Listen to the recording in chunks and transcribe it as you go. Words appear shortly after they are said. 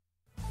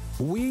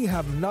We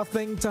have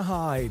nothing to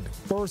hide.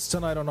 First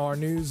tonight on our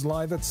news,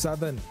 live at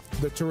 7.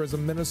 The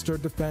tourism minister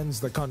defends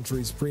the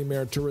country's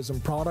premier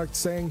tourism product,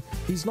 saying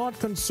he's not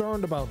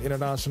concerned about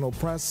international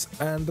press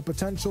and the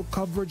potential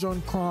coverage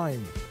on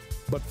crime.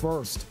 But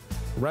first,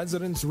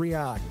 residents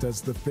react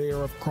as the fear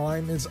of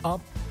crime is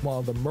up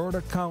while the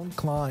murder count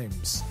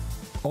climbs.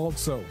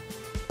 Also,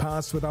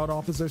 passed without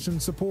opposition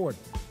support.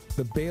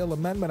 The Bail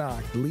Amendment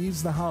Act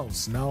leaves the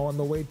House, now on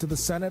the way to the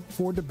Senate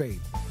for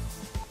debate.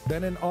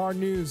 Then in our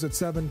news at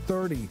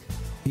 7:30,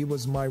 he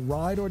was my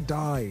ride or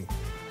die.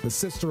 The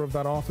sister of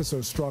that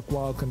officer struck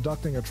while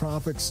conducting a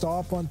traffic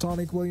stop on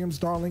Tonic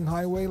Williams-Darling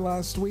Highway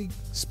last week,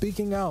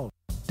 speaking out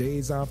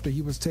days after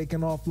he was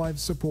taken off life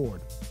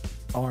support.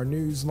 Our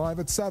news live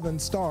at 7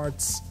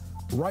 starts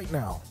right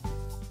now.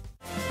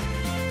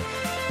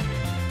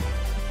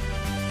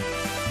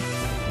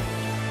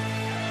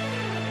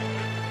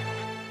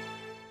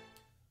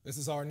 This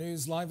is our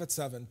news live at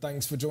 7.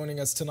 Thanks for joining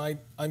us tonight.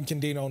 I'm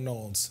Candino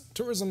Knowles.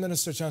 Tourism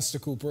Minister Chester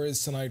Cooper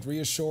is tonight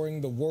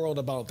reassuring the world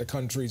about the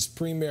country's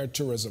premier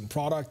tourism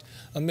product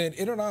amid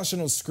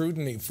international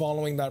scrutiny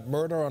following that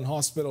murder on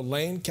Hospital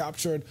Lane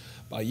captured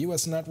by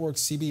U.S. network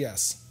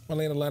CBS.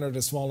 Marlena Leonard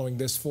is following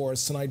this for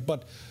us tonight.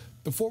 But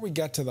before we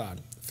get to that,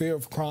 fear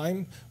of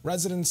crime,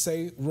 residents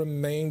say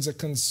remains a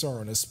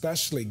concern,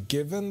 especially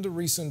given the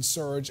recent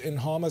surge in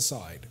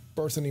homicide.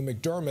 Berthany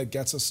McDermott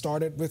gets us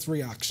started with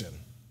reaction.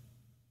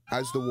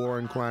 As the war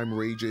on crime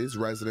rages,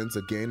 residents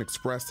again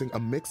expressing a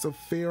mix of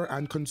fear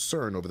and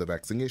concern over the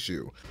vexing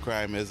issue.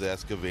 Crime is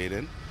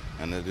excavating,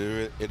 and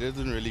it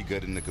isn't really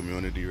good in the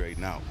community right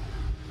now,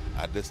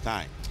 at this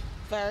time.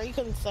 Very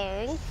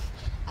concerned.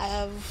 I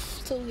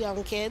have 2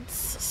 young kids,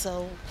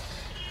 so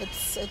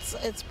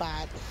it's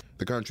bad.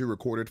 The country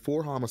recorded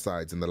 4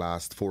 homicides in the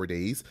last 4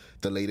 days.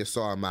 The latest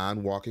saw a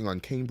man walking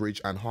on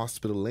Cambridge and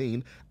Hospital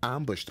Lane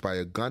ambushed by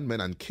a gunman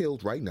and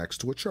killed right next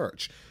to a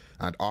church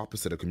and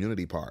opposite a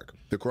community park.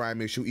 The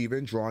crime issue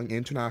even drawing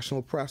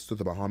international press to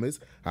the Bahamas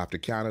after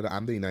Canada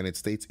and the United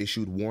States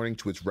issued warning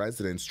to its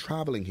residents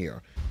traveling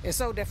here. It's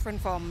so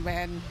different from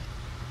when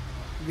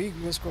we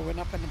was growing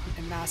up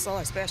in Nassau,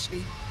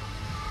 especially.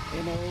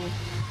 You know,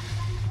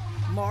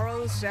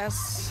 morals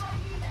just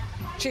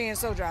change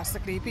so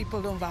drastically.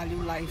 People don't value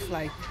life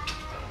like,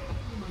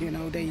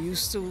 they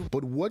used to.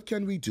 But what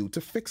can we do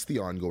to fix the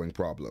ongoing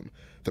problem?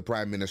 The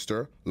Prime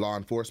Minister, law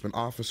enforcement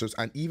officers,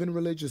 and even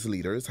religious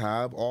leaders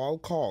have all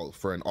called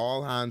for an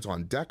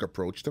all-hands-on-deck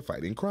approach to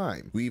fighting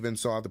crime. We even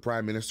saw the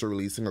Prime Minister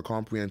releasing a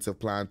comprehensive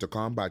plan to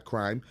combat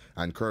crime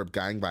and curb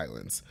gang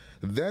violence.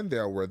 Then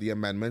there were the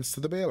amendments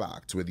to the Bail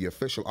Act, with the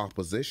official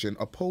opposition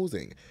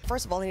opposing.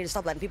 First of all, they need to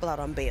stop letting people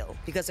out on bail,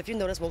 because if you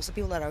notice, most of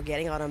the people that are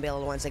getting out on bail are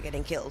the ones that are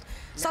getting killed.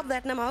 Stop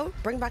letting them out,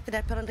 bring back the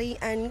death penalty,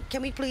 and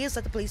can we please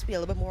let the police be a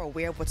little bit more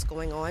aware of what's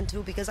going on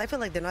too, because I feel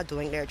like they're not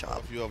doing their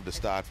job. You have to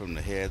start from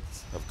the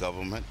heads of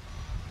government,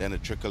 then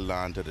it trickle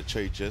down to the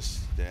churches,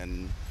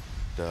 then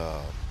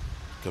the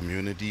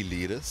community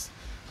leaders,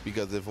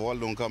 because if all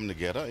don't come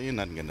together, ain't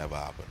nothing can ever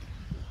happen.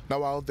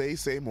 Now, while they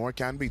say more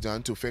can be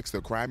done to fix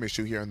the crime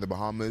issue here in the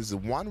Bahamas,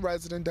 one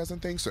resident doesn't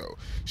think so.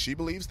 She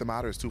believes the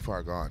matter is too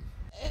far gone.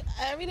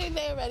 Everything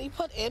they already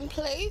put in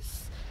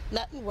place,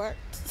 nothing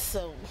worked,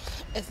 so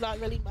it's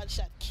not really much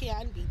that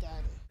can be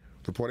done.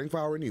 Reporting for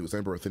Our News,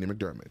 I'm Berthany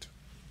McDermott.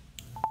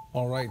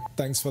 All right,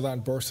 thanks for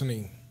that,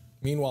 Berthany.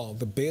 Meanwhile,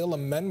 the Bail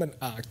Amendment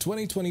Act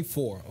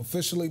 2024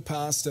 officially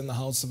passed in the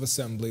House of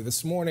Assembly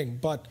this morning,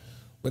 but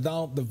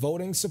without the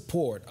voting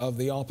support of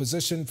the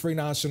opposition Free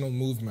National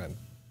Movement.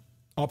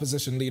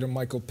 Opposition leader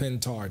Michael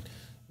Pintard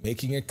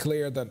making it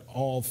clear that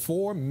all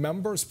 4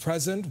 members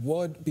present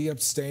would be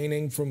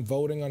abstaining from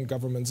voting on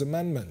government's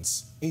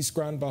amendments. East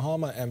Grand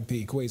Bahama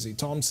MP Kwesi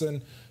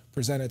Thompson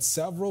presented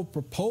several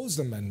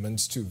proposed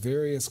amendments to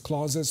various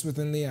clauses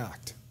within the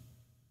act.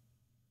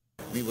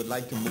 We would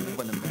like to move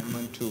an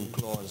amendment to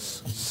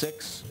Clause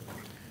 6,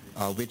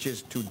 which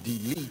is to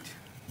delete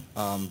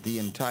the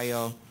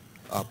entire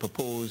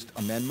proposed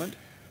amendment,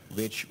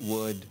 which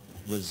would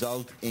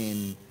result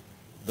in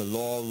the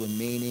law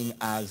remaining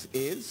as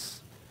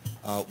is.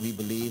 We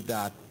believe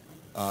that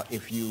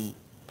if you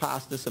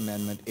pass this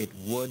amendment, it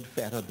would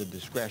fetter the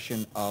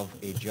discretion of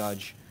a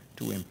judge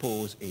to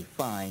impose a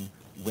fine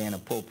when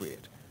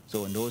appropriate.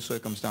 So in those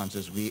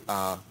circumstances, we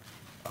are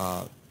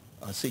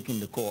seeking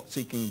the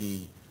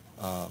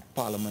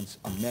Parliament's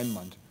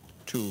amendment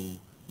to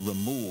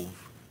remove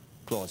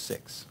Clause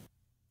 6.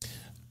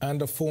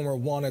 And a former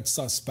wanted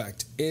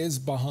suspect is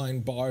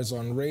behind bars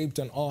on raped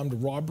and armed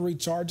robbery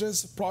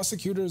charges.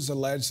 Prosecutors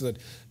allege that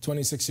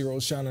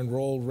 26-year-old Shannon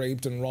Roll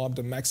raped and robbed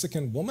a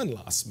Mexican woman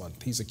last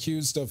month. He's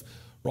accused of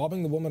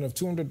robbing the woman of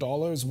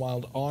 $200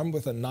 while armed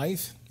with a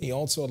knife. He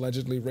also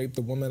allegedly raped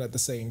the woman at the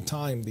same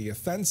time. The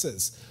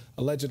offenses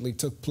allegedly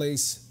took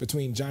place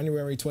between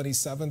January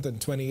 27th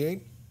and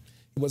 28th.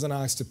 He wasn't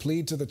asked to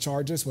plead to the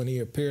charges when he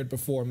appeared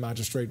before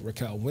Magistrate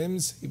Raquel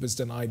Wims. He was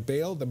denied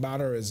bail. The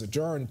matter is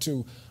adjourned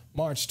to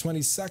March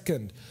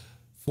 22nd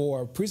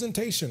for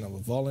presentation of a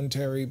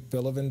voluntary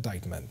bill of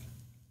indictment.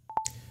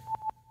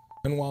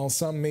 And while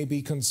some may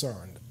be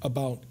concerned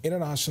about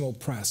international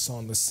press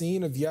on the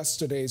scene of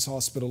yesterday's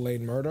Hospital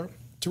Lane murder,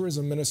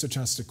 Tourism Minister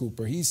Chester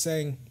Cooper, he's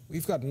saying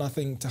we've got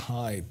nothing to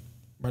hide.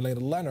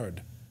 Marlena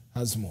Leonard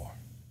has more.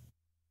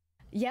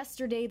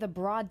 Yesterday, the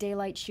broad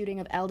daylight shooting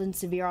of Eldon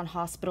Sevier on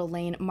Hospital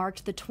Lane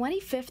marked the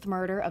 25th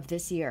murder of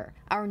this year.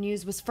 Our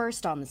News was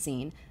first on the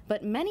scene,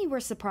 but many were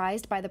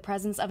surprised by the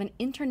presence of an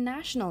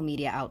international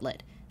media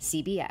outlet,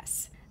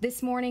 CBS.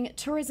 This morning,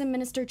 Tourism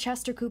Minister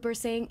Chester Cooper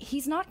saying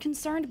he's not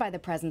concerned by the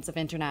presence of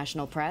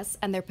international press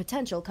and their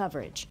potential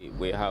coverage.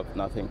 We have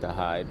nothing to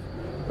hide.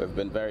 We've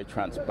been very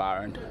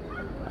transparent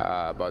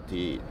about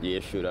the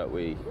issue that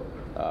we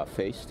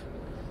faced.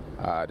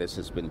 This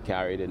has been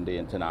carried in the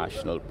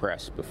international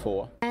press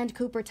before. And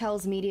Cooper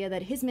tells media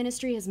that his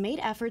ministry has made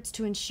efforts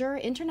to ensure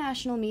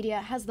international media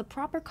has the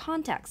proper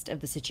context of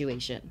the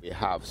situation. We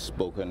have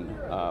spoken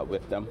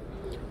with them.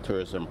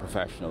 Tourism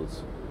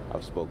professionals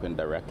have spoken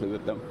directly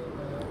with them,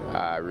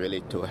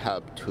 really to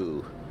help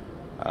to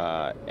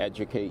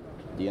educate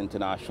the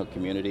international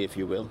community, if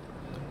you will,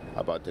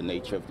 about the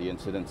nature of the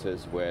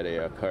incidences, where they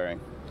are occurring,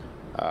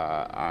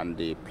 and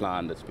the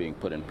plan that's being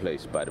put in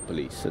place by the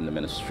police and the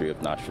Ministry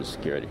of National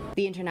Security.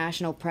 The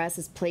international press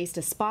has placed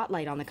a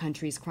spotlight on the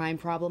country's crime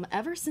problem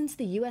ever since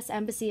the U.S.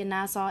 Embassy in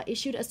Nassau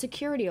issued a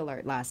security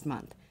alert last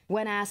month.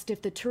 When asked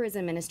if the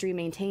tourism ministry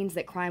maintains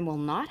that crime will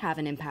not have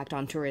an impact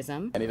on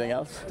tourism. Anything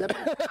else?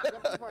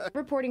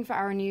 Reporting for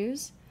Our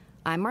News,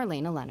 I'm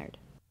Marlena Leonard.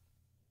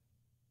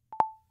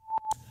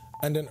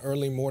 And an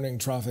early morning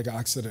traffic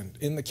accident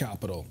in the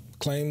capital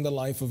claimed the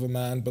life of a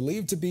man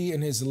believed to be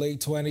in his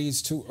late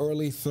 20s to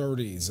early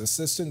 30s.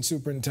 Assistant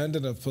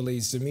Superintendent of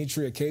Police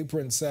Demetria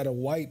Capron said a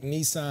white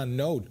Nissan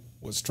Note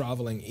was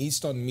traveling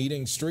east on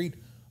Meeting Street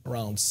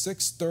around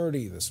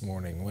 6:30 this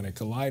morning when it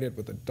collided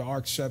with a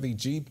dark Chevy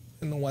Jeep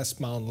in the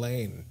westbound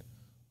lane.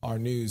 Our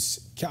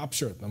News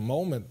captured the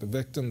moment the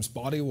victim's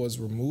body was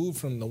removed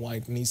from the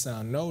white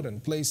Nissan Note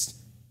and placed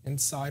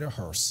inside a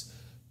hearse.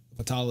 The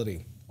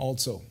fatality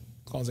also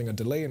causing a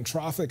delay in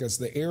traffic as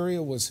the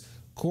area was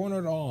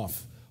cornered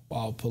off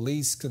while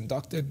police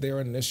conducted their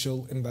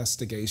initial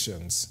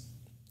investigations.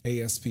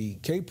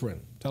 ASP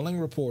Capron telling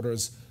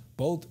reporters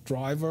both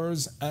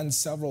drivers and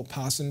several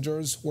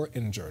passengers were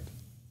injured.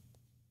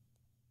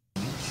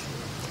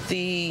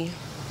 The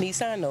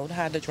Nissan Note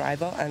had a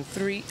driver and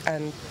three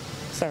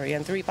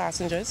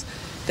passengers.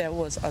 There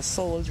was a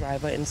sole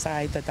driver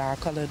inside the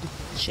dark-colored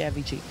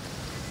Chevy Jeep.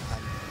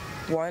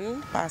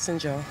 One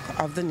passenger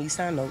of the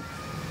Nissan Note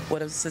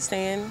would have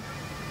sustained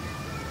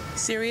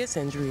serious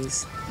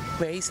injuries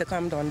where he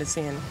succumbed on the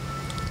scene.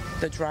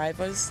 The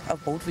drivers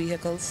of both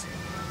vehicles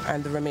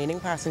and the remaining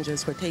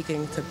passengers were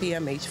taken to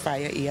PMH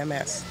Fire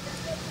EMS.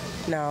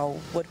 Now,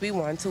 what we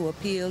want to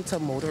appeal to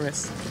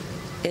motorists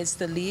is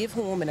to leave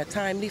home in a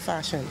timely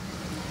fashion,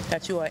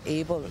 that you are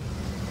able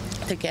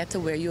to get to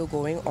where you're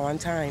going on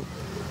time.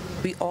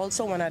 We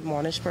also want to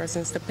admonish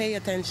persons to pay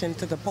attention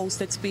to the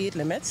posted speed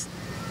limits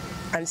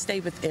and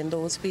stay within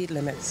those speed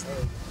limits,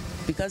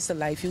 because the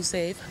life you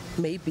save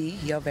may be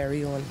your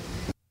very own.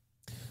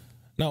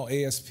 Now,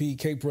 ASP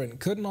Capron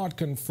could not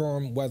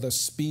confirm whether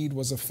speed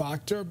was a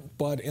factor,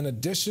 but in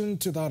addition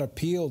to that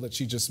appeal that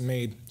she just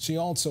made, she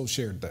also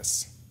shared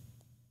this.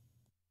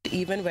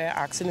 Even where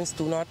accidents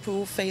do not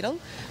prove fatal,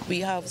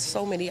 we have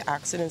so many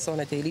accidents on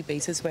a daily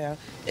basis where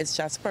it's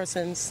just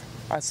persons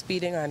are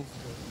speeding and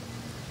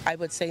I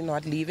would say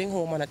not leaving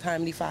home on a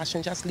timely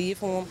fashion. Just leave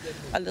home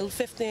a little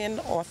 15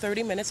 or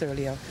 30 minutes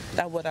earlier.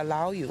 That would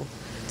allow you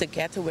to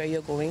get to where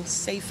you're going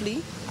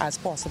safely as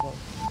possible.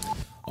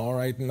 All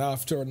right, and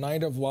after a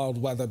night of wild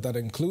weather that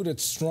included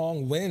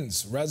strong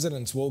winds,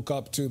 residents woke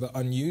up to the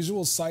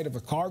unusual sight of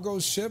a cargo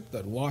ship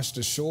that washed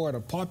ashore at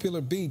a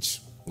popular beach.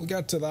 We'll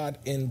get to that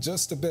in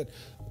just a bit.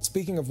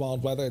 Speaking of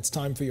wild weather, it's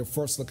time for your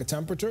first look at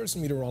temperatures.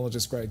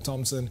 Meteorologist Greg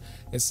Thompson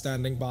is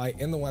standing by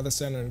in the Weather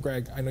Center. And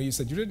Greg, I know you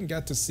said you didn't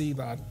get to see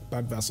that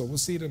vessel. We'll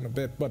see it in a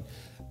bit. But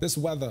this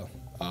weather,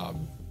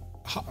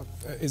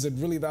 is it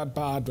really that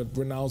bad that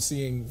we're now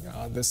seeing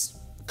this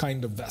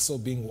kind of vessel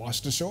being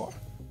washed ashore?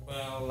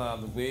 Well,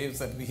 the waves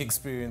that we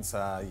experienced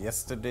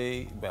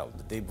yesterday, well,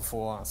 the day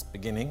before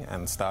beginning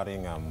and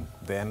starting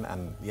then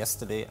and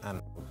yesterday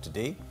and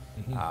today,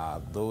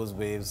 those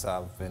waves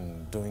have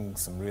been doing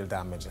some real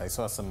damage. I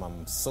saw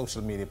some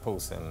social media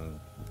posts and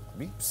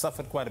we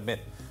suffered quite a bit.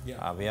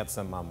 Yeah. We had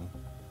some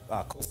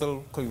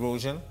coastal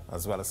erosion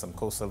as well as some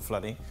coastal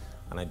flooding,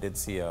 and I did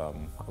see a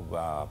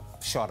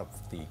shot of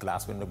the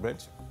glass window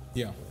bridge.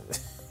 Yeah,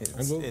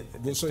 and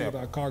we'll show you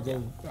that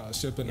cargo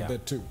ship in a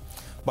bit too.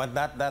 But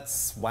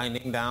that's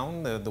winding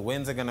down. The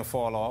winds are going to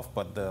fall off,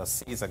 but the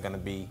seas are going to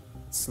be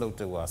slow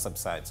to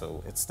subside,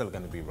 so it's still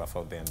going to be rough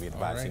out there, and we're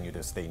advising you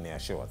to stay near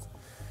shores.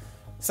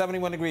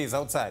 71 degrees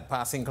outside,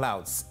 passing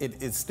clouds.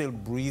 It is still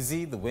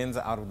breezy. The winds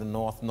are out of the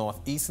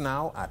north-northeast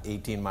now at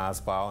 18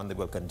 miles per hour, and they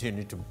will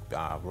continue to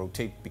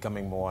rotate,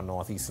 becoming more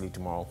northeasterly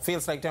tomorrow.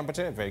 Feels like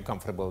temperature, very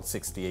comfortable,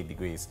 68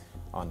 degrees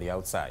on the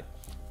outside.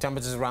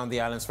 Temperatures around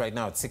the islands right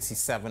now at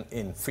 67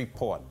 in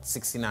Freeport,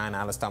 69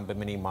 Allenstown,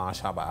 Bimini, Marsh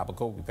Harbor,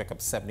 Abaco. We pick up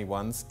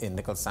 71s in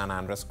Nichols, San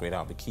Andres, Great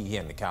Albuquerque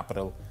here in the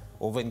capital.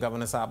 Over in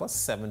Governor's Harbor,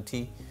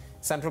 70.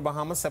 Central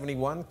Bahamas,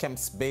 71.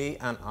 Kemps Bay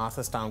and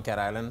Arthurstown, Cat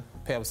Island.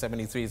 Pair of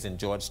 73s in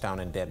Georgetown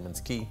and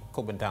Deadman's Key.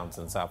 Coburn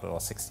Townsend, Salvador,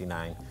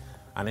 69.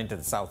 And into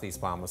the southeast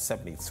Bahamas,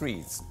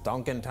 73s.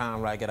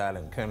 Duncantown, Ragged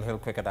Island, Colonel Hill,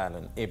 Cricket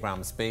Island,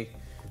 Abrams Bay.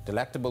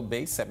 Delectable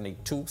Bay,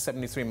 72,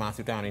 73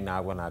 Matthew Town in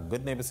Nagua. Our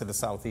good neighbors to the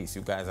southeast,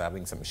 you guys are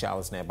having some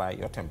showers nearby.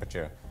 Your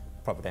temperature,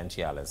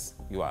 Providenciales,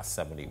 you are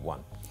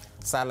 71.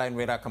 Satellite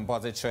radar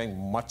composite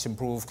showing much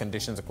improved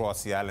conditions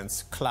across the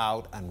islands,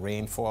 cloud and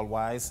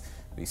rainfall-wise.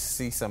 We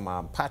see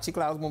some patchy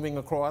clouds moving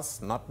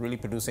across, not really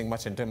producing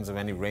much in terms of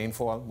any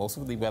rainfall. Most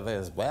of the weather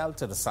is well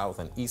to the south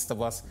and east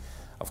of us.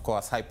 Of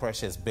course, high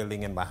pressure is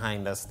building in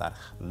behind us. That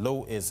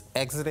low is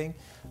exiting,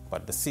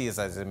 but the sea, as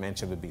I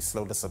mentioned, will be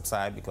slow to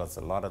subside because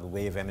a lot of the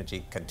wave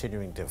energy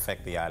continuing to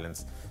affect the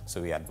islands. So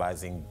we're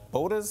advising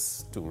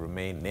boaters to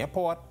remain near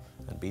port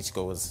and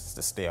beachgoers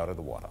to stay out of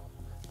the water.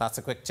 That's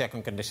a quick check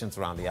on conditions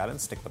around the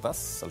island. Stick with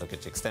us. A look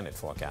at your extended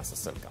forecast is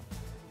still to come.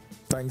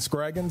 Thanks,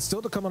 Greg. And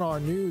still to come on our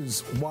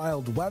news,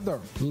 wild weather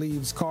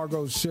leaves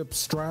cargo ship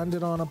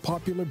stranded on a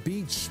popular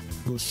beach.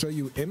 We'll show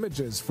you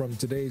images from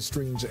today's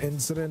strange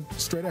incident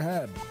straight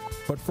ahead.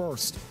 But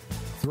first,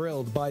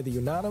 thrilled by the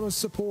unanimous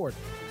support,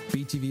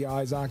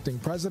 BTVI's acting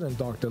president,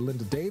 Dr.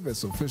 Linda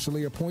Davis,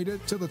 officially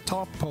appointed to the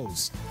top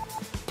post.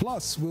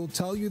 Plus, we'll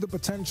tell you the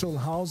potential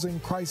housing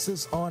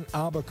crisis on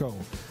Abaco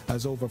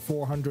as over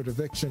 400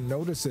 eviction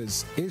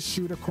notices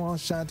issued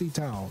across shanty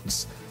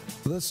towns.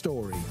 The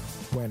story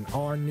when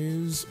Our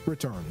News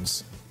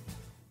returns.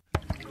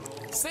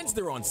 Since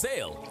they're on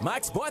sale,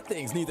 Max bought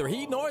things neither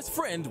he nor his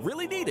friend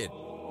really needed.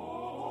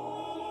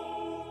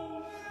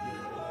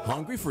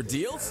 Hungry for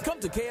deals? Come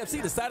to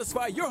KFC to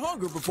satisfy your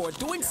hunger before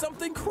doing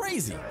something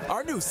crazy.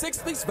 Our new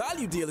 6-piece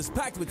value deal is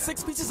packed with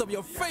 6 pieces of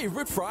your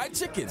favorite fried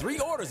chicken, 3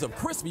 orders of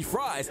crispy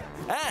fries,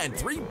 and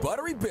 3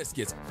 buttery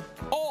biscuits,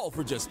 all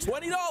for just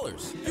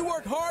 $20. You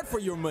work hard for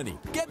your money.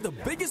 Get the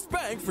biggest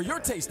bang for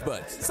your taste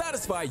buds.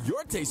 Satisfy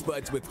your taste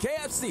buds with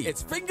KFC.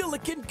 It's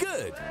finger-licking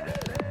good.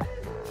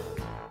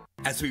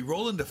 As we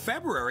roll into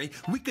February,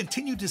 we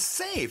continue to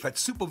save at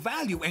super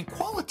value and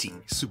quality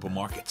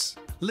supermarkets.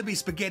 Libby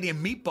spaghetti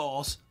and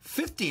meatballs,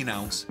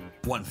 15-ounce,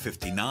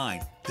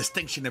 $1.59.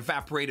 Distinction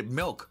evaporated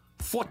milk,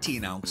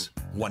 14-ounce,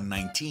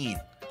 $1.19.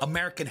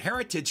 American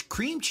Heritage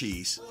cream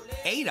cheese,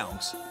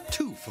 8-ounce,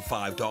 2 for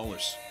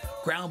 $5.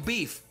 Ground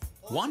beef,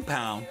 1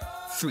 pound,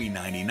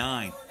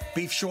 $3.99.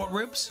 Beef short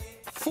ribs,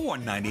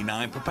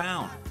 $4.99 per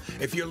pound.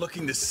 If you're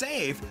looking to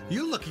save,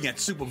 you're looking at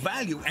super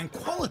value and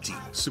quality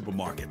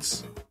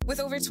supermarkets. With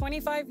over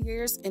 25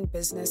 years in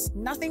business,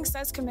 nothing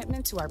says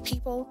commitment to our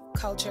people,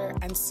 culture,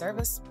 and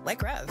service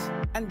like Rev.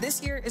 And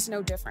this year is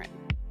no different.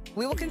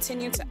 We will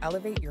continue to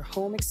elevate your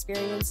home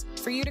experience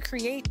for you to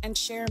create and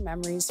share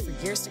memories for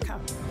years to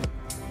come,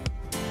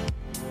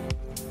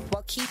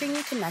 while keeping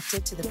you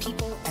connected to the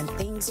people and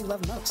things you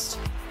love most.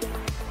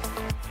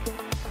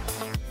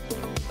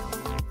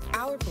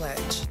 Our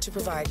pledge to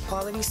provide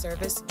quality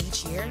service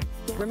each year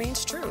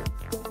remains true.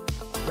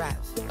 Rev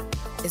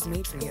is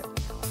made for you.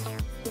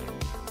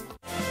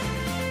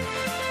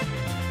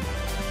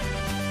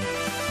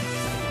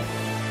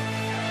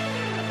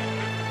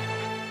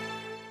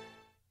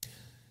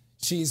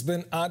 She's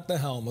been at the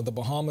helm of the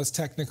Bahamas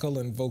Technical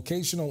and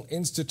Vocational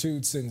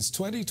Institute since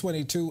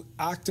 2022,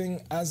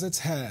 acting as its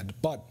head.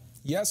 But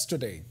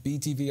yesterday,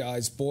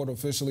 BTVI's board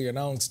officially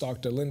announced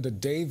Dr. Linda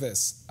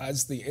Davis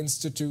as the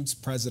Institute's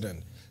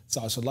president.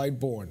 Sasha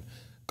Lightbourne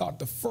got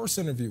the first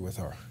interview with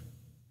her.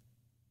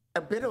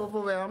 A bit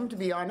overwhelmed, to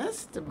be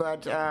honest,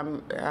 but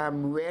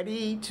I'm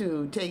ready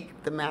to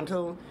take the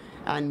mantle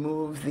and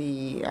move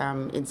the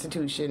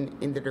institution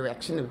in the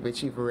direction of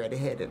which you've already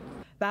headed.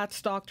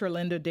 That's Dr.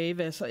 Linda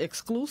Davis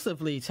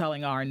exclusively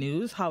telling Our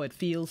News how it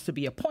feels to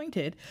be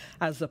appointed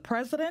as the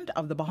president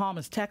of the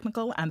Bahamas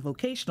Technical and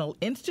Vocational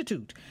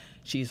Institute.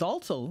 She's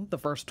also the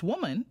first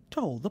woman to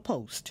hold the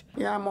post.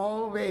 Yeah, I'm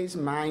always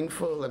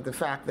mindful of the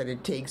fact that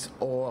it takes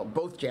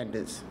both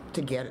genders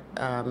to get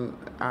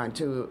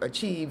to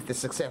achieve the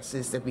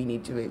successes that we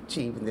need to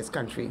achieve in this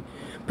country,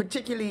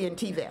 particularly in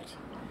TVET.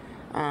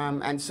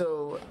 And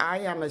so I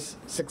am as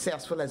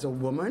successful as a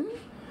woman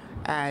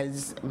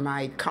as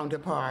my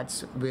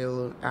counterparts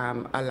will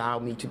allow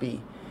me to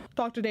be.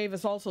 Dr.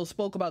 Davis also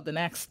spoke about the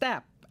next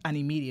step, an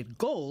immediate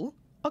goal,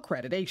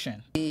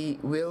 accreditation. We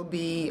will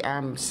be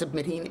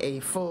submitting a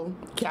full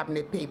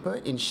cabinet paper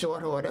in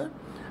short order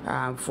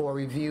for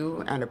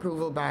review and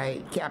approval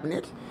by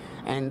cabinet,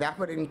 and that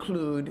would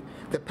include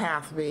the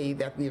pathway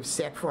that we have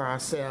set for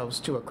ourselves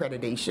to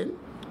accreditation,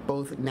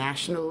 both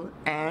national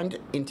and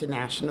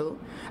international,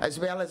 as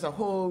well as a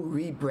whole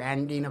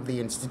rebranding of the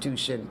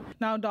institution.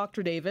 Now,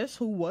 Dr. Davis,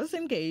 who was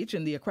engaged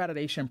in the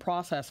accreditation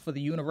process for the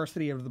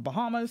University of the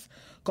Bahamas,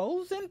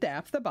 goes in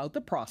depth about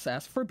the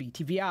process for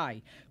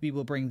BTVI. We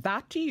will bring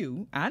that to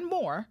you and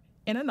more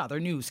in another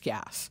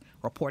newscast.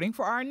 Reporting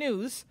for Our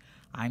News,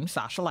 I'm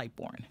Sasha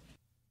Lightbourne.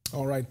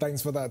 All right,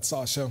 thanks for that,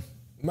 Sasha.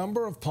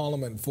 Member of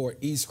Parliament for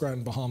East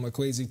Grand Bahama,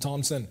 Kwesi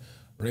Thompson,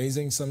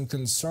 raising some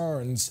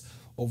concerns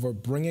over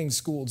bringing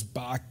schools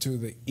back to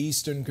the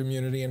eastern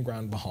community in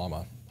Grand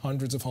Bahama.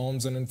 Hundreds of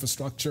homes and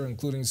infrastructure,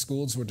 including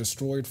schools, were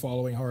destroyed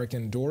following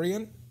Hurricane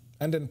Dorian.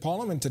 And in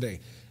Parliament today,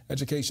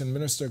 Education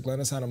Minister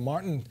Glenys Hannah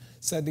Martin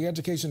said the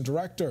Education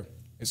Director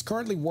is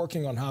currently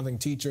working on having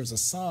teachers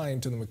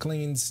assigned to the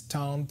McLean's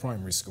Town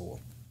Primary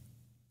School.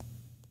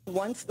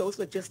 Once those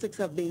logistics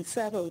have been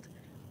settled,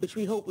 which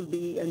we hope will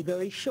be in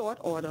very short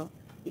order,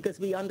 because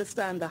we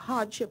understand the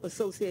hardship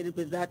associated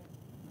with that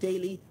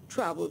daily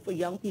travel for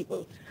young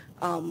people,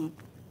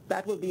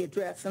 that will be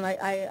addressed. And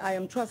I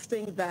am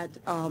trusting that,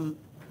 I'm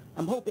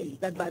hoping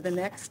that by the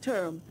next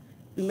term,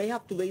 we may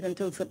have to wait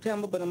until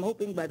September, but I'm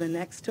hoping by the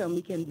next term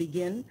we can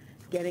begin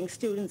getting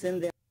students in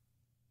there.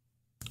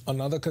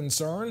 Another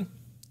concern,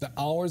 the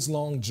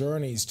hours-long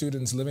journey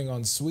students living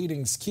on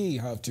Sweetings Key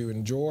have to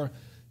endure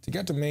to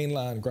get to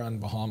mainland Grand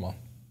Bahama.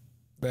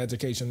 The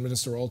Education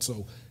Minister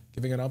also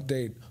giving an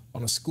update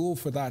on a school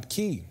for that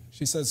key.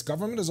 She says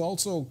government is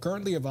also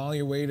currently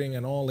evaluating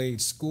an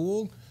all-age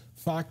school,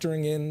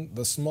 factoring in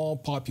the small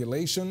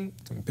population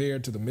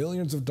compared to the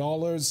millions of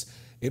dollars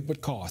it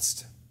would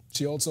cost.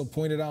 She also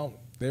pointed out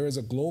there is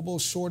a global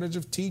shortage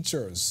of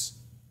teachers.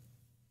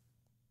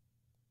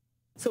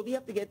 So we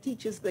have to get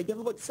teachers. They give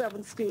about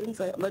 7 students.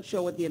 I'm not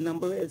sure what their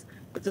number is.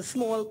 It's a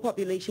small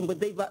population, but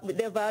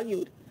they're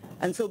valued.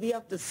 And so we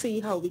have to see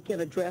how we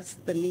can address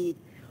the need.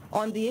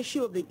 On the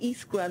issue of the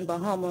East Grand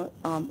Bahama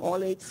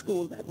all-age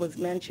school that was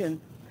mentioned,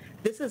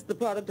 this is the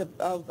product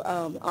of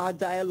our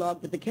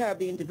dialogue with the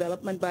Caribbean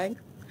Development Bank,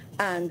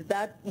 and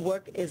that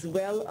work is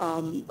well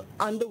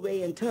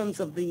underway in terms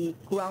of the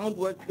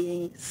groundwork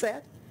being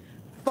set.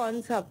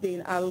 Funds have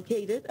been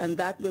allocated, and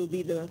that will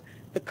be the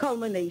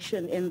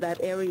culmination in that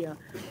area.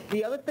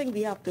 The other thing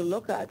we have to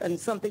look at, and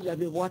something that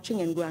we're watching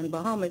in Grand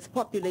Bahama, is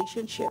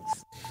population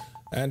shifts.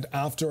 And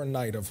after a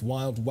night of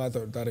wild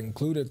weather that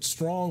included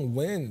strong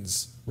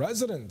winds,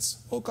 residents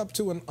woke up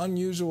to an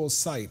unusual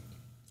sight.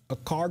 A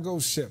cargo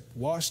ship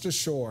washed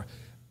ashore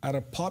at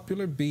a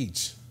popular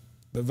beach.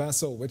 The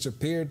vessel, which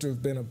appeared to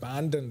have been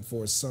abandoned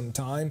for some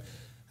time,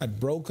 had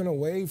broken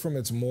away from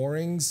its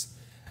moorings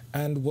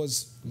and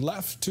was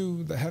left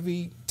to the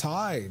heavy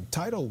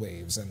tidal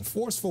waves and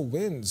forceful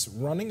winds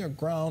running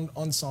aground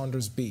on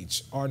Saunders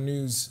Beach. Our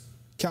news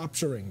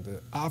capturing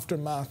the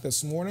aftermath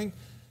this morning,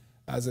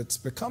 as it's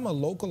become a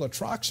local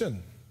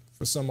attraction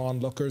for some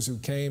onlookers who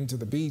came to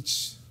the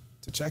beach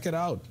to check it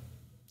out.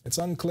 It's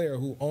unclear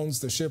who owns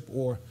the ship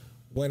or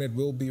when it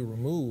will be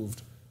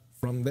removed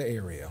from the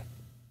area.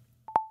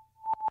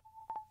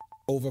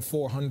 Over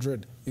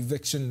 400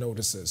 eviction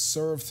notices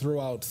served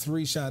throughout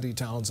 3 shanty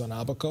towns on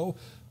Abaco,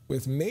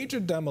 with major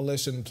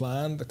demolition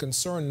planned. The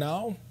concern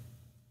now,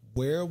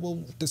 where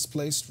will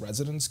displaced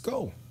residents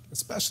go,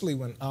 especially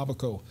when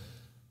Abaco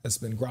has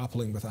been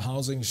grappling with a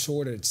housing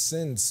shortage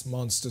since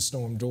Monster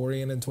Storm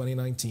Dorian in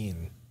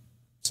 2019.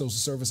 Social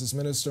Services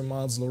Minister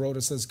Miles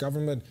LaRota says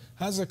government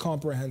has a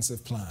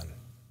comprehensive plan.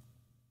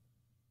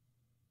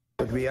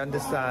 But we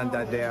understand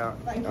that there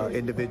are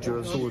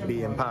individuals who will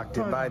be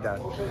impacted by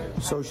that.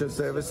 Social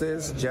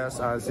Services,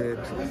 just as it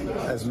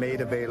has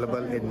made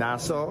available in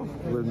Nassau,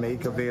 will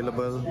make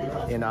available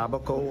in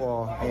Abaco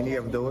or any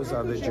of those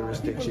other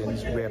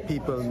jurisdictions where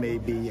people may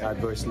be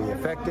adversely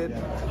affected,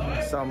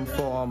 some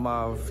form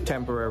of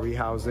temporary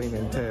housing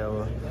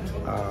until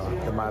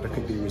the matter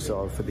could be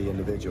resolved for the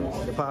individual.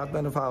 The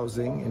Department of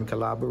Housing, in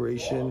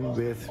collaboration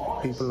with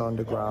people on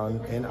the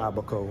ground in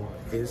Abaco,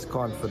 is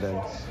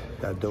confident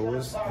that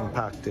those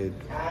impacted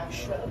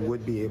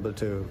would be able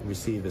to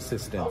receive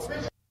assistance.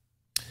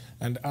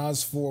 And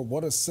as for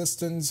what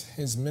assistance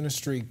his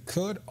ministry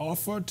could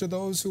offer to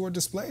those who are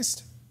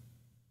displaced?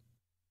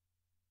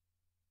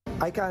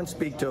 I can't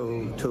speak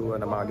to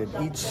an amount.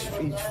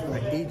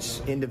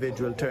 Each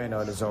individual turn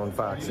out his own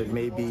facts. It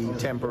may be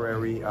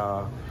temporary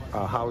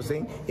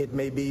housing. It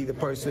may be the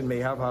person may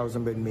have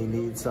housing but may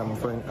need some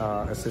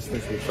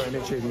assistance with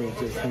furniture, may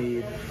just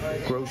need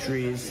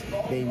groceries,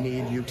 may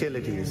need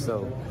utilities.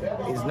 So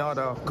it's not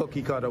a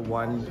cookie cutter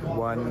one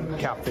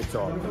cap fits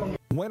all.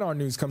 When our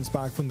news comes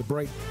back from the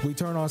break, we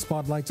turn our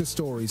spotlight to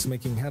stories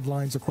making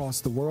headlines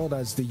across the world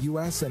as the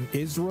U.S. and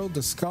Israel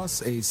discuss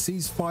a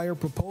ceasefire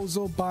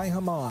proposal by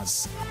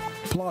Hamas.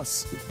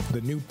 Plus, the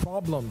new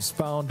problems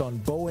found on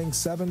Boeing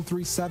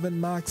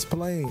 737 MAX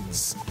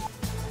planes.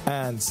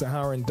 And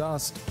Saharan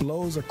dust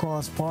blows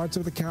across parts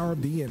of the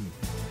Caribbean.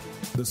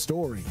 The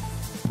story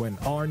when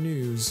our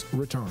news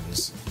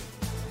returns.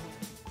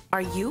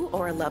 Are you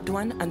or a loved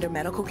one under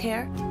medical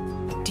care?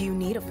 Do you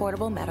need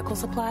affordable medical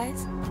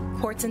supplies?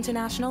 Ports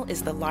International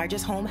is the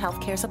largest home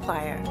healthcare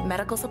supplier.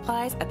 Medical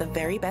supplies at the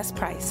very best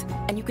price,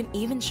 and you can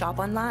even shop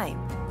online.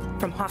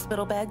 From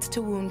hospital beds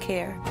to wound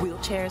care,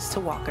 wheelchairs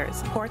to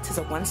walkers, Ports is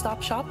a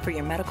one-stop shop for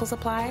your medical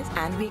supplies,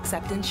 and we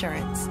accept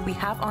insurance. We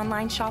have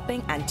online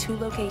shopping and 2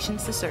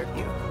 locations to serve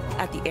you,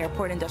 at the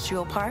Airport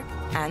Industrial Park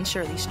and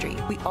Shirley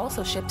Street. We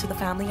also ship to the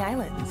Family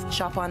Islands.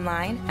 Shop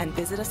online and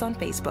visit us on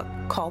Facebook.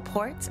 Call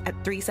Ports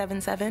at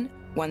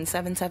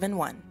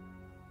 377-1771.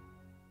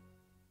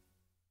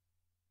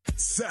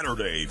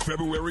 Saturday,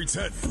 February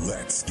 10th.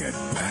 Let's get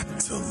back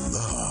to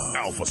love.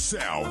 Alpha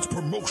Sound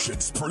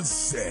Promotions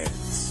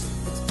presents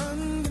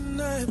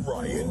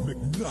Brian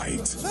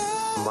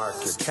McKnight. Mark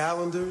your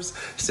calendars,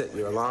 set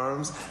your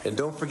alarms, and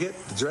don't forget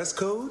the dress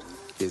code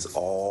is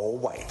all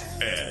white.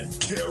 And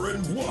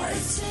Karen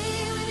White.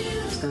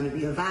 It's going to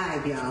be a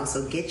vibe, y'all,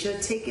 so get your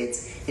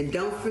tickets and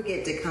don't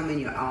forget to come in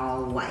your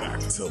all white. Back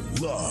to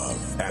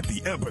love at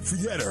the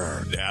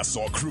Amphitheater,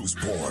 Nassau Cruise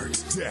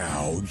Port,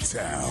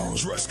 downtown.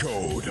 Dress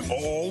code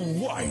all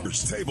white.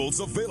 There's tables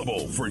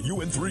available for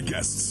you and 3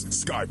 guests.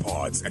 Sky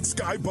Pods and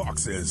Sky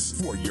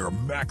Boxes for your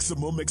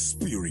maximum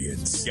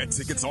experience. Get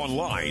tickets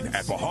online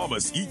at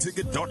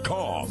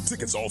BahamasEticket.com.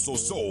 Tickets also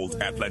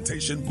sold at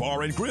Plantation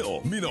Bar and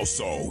Grill,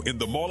 Minoso, in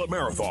the Mall at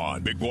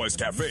Marathon, Big Boys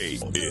Cafe.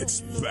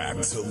 It's back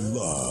to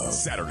love.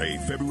 Saturday,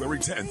 February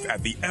 10th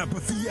at the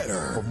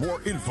Amphitheater. For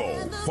more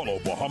info, follow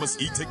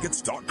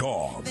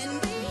BahamasEtickets.com.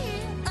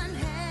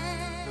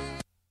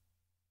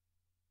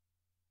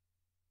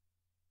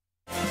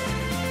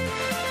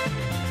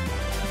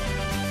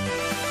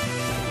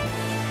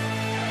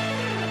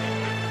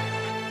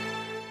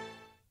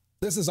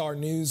 This is our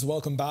news.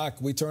 Welcome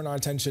back. We turn our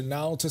attention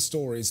now to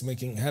stories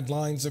making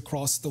headlines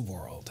across the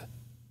world.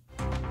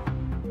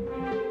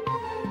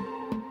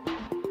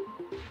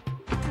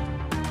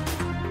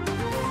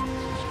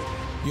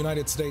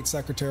 United States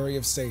Secretary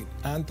of State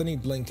Anthony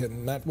Blinken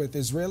met with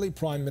Israeli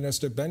Prime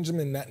Minister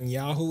Benjamin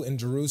Netanyahu in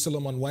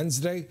Jerusalem on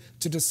Wednesday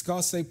to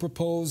discuss a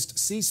proposed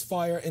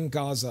ceasefire in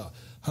Gaza.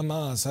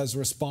 Hamas has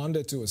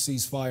responded to a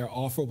ceasefire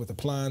offer with a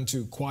plan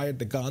to quiet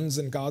the guns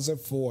in Gaza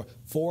for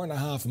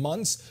 4.5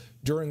 months,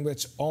 during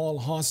which all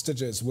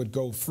hostages would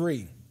go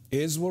free.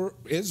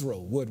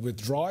 Israel would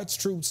withdraw its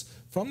troops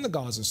from the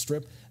Gaza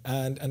Strip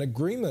and an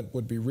agreement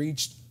would be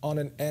reached on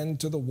an end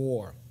to the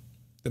war.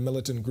 The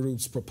militant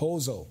group's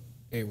proposal,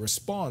 a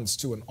response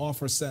to an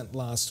offer sent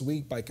last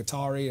week by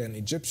Qatari and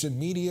Egyptian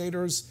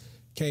mediators,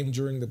 came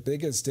during the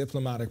biggest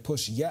diplomatic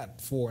push yet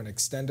for an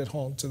extended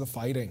halt to the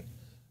fighting.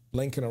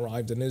 Blinken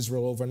arrived in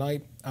Israel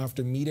overnight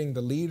after meeting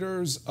the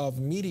leaders of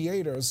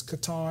mediators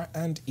Qatar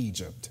and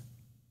Egypt.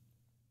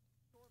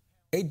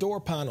 A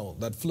door panel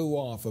that flew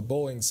off a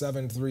Boeing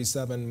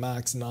 737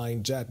 MAX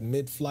 9 jet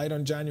mid-flight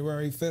on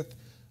January 5th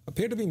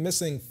appeared to be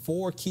missing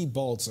 4 key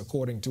bolts,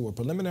 according to a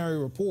preliminary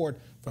report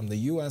from the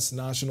U.S.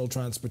 National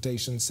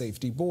Transportation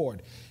Safety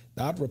Board.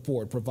 That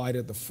report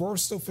provided the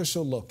first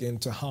official look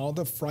into how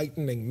the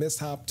frightening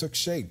mishap took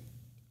shape.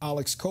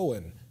 Alex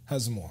Cohen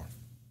has more.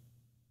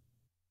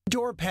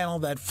 Door panel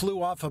that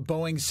flew off a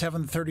Boeing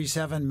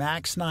 737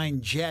 MAX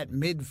 9 jet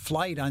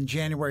mid-flight on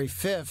January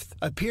 5th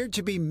appeared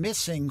to be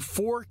missing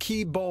 4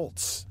 key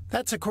bolts.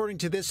 That's according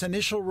to this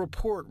initial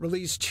report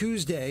released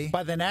Tuesday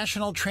by the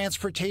National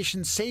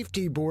Transportation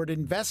Safety Board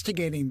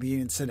investigating the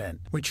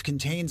incident, which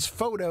contains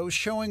photos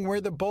showing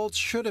where the bolts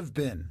should have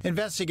been.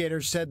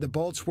 Investigators said the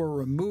bolts were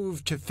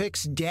removed to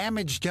fix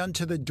damage done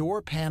to the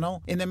door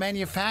panel in the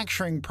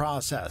manufacturing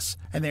process,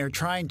 and they are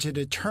trying to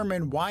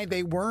determine why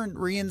they weren't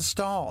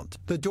reinstalled.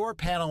 The door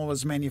panel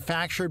was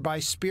manufactured by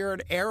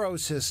Spirit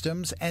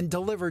Aerosystems and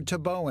delivered to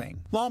Boeing.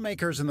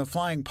 Lawmakers and the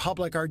flying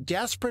public are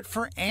desperate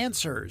for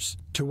answers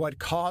to what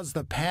caused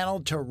the panel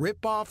to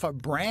rip off a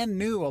brand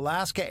new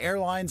Alaska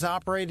Airlines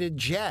operated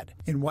jet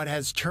in what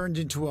has turned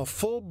into a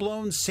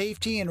full-blown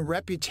safety and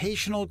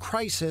reputational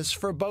crisis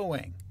for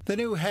Boeing. The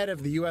new head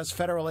of the U.S.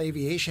 Federal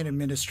Aviation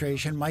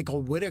Administration,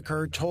 Michael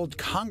Whitaker, told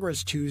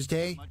Congress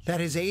Tuesday that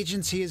his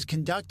agency is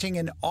conducting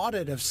an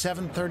audit of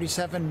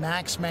 737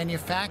 MAX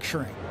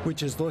manufacturing,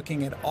 which is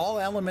looking at all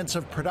elements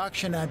of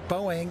production at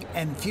Boeing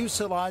and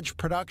fuselage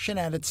production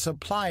at its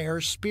supplier,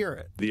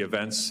 Spirit. The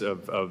events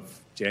of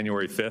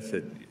January 5th,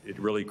 it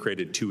really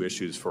created 2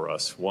 issues for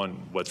us. One,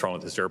 what's wrong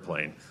with this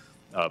airplane?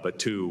 But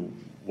 2,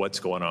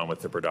 what's going on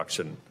with the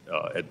production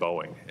at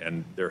Boeing?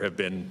 And there have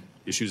been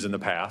issues in the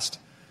past,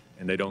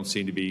 and they don't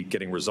seem to be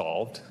getting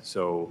resolved.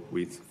 So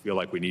we feel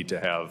like we need to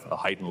have a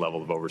heightened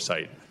level of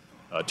oversight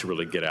to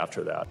really get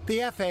after that.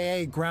 The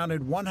FAA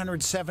grounded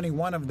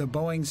 171 of the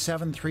Boeing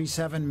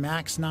 737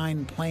 MAX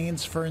 9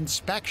 planes for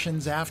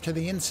inspections after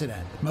the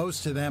incident,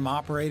 most of them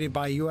operated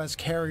by U.S.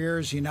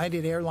 carriers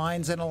United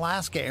Airlines and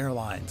Alaska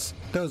Airlines.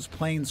 Those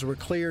planes were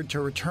cleared to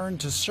return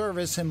to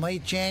service in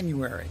late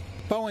January.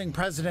 Boeing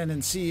President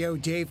and CEO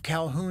Dave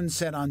Calhoun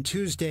said on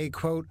Tuesday,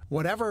 quote,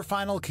 "Whatever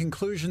final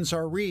conclusions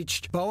are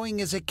reached, Boeing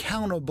is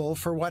accountable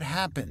for what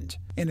happened.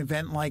 An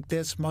event like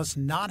this must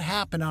not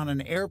happen on an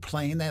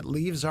airplane that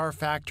leaves our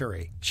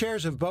factory."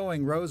 Shares of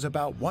Boeing rose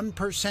about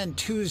 1%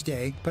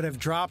 Tuesday, but have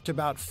dropped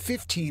about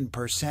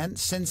 15%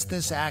 since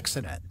this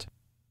accident.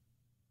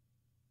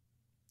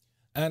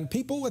 And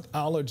people with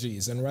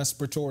allergies and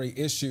respiratory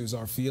issues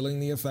are feeling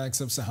the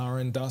effects of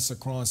Saharan dust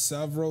across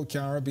several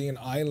Caribbean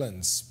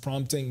islands,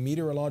 prompting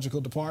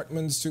meteorological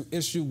departments to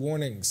issue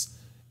warnings.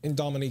 In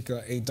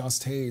Dominica, a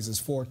dust haze is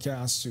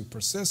forecast to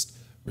persist,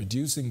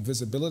 reducing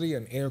visibility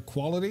and air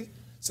quality.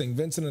 St.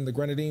 Vincent and the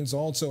Grenadines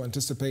also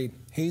anticipate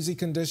hazy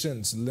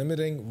conditions,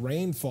 limiting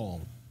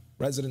rainfall.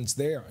 Residents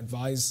there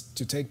advised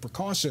to take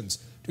precautions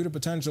due to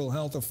potential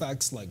health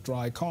effects like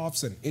dry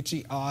coughs and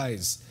itchy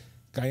eyes.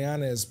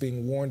 Guyana is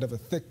being warned of a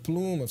thick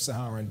plume of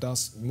Saharan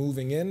dust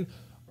moving in,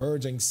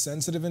 urging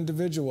sensitive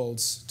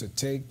individuals to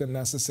take the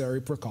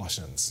necessary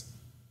precautions.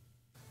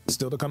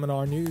 Still to come in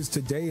our news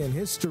today in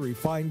history,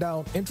 find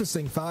out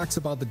interesting facts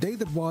about the day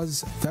that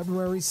was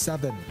February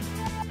 7.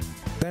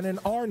 Then in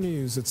our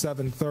news at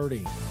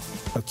 7:30,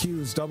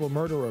 accused double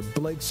murderer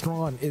Blake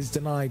Strawn is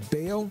denied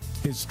bail.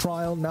 His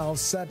trial now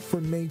set for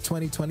May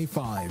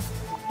 2025.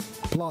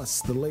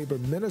 Plus, the labor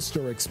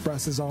minister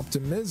expresses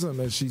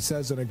optimism as she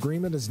says an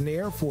agreement is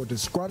near for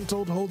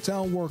disgruntled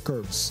hotel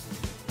workers.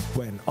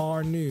 When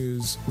our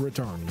news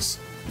returns.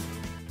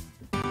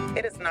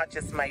 It is not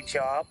just my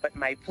job, but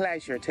my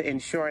pleasure to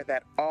ensure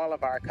that all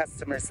of our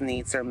customers'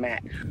 needs are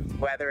met,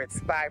 whether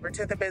it's fiber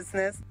to the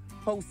business,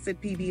 hosted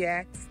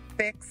PBX,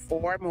 fixed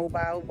or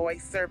mobile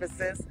voice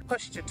services,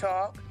 push to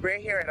talk. We're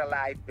here at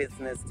Alive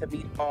Business to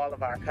meet all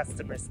of our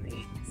customers'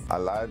 needs.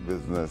 Alive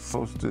Business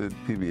hosted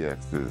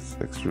PBX is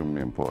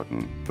extremely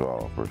important to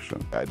our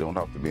operation. I don't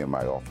have to be in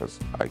my office.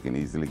 I can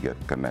easily get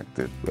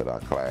connected with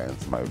our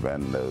clients, my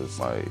vendors,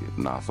 my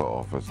Nassau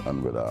office,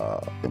 and with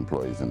our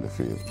employees in the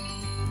field.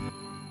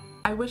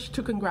 I wish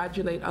to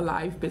congratulate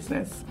Alive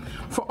Business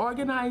for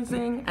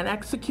organizing and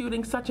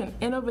executing such an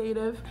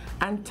innovative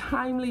and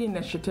timely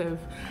initiative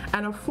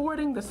and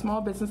affording the Small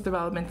Business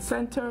Development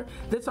Center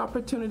this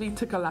opportunity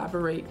to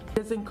collaborate.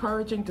 It's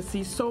encouraging to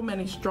see so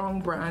many strong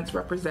brands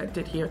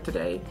represented here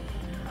today,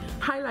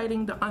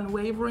 highlighting the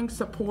unwavering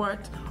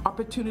support,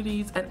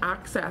 opportunities, and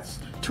access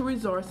to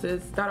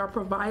resources that are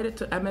provided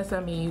to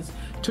MSMEs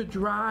to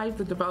drive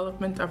the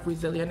development of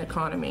resilient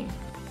economy.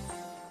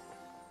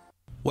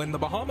 When the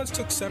Bahamas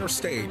took center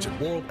stage at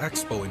World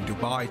Expo in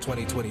Dubai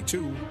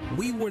 2022,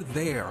 we were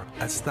there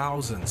as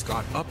thousands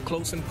got up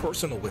close and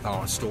personal with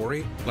our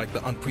story, like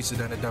the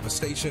unprecedented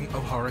devastation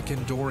of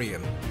Hurricane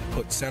Dorian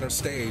put center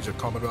stage at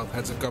Commonwealth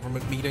Heads of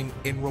Government meeting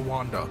in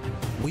Rwanda.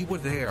 We were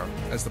there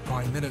as the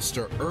Prime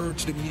Minister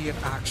urged immediate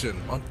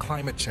action on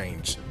climate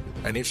change,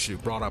 an issue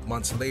brought up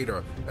months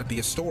later at the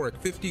historic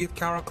 50th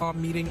CARICOM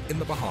meeting in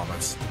the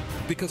Bahamas.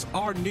 Because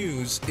our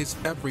news is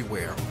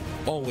everywhere,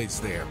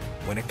 always there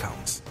when it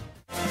counts.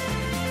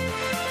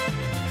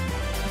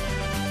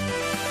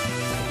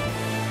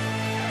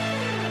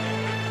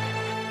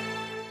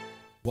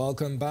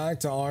 Welcome back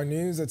to our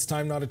news. It's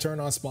time now to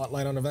turn our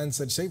spotlight on events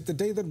that shaped the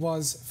day that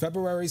was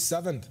February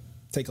 7th.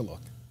 Take a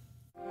look.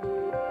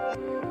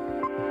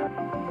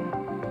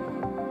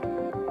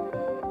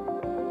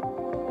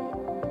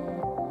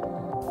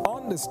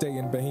 On this day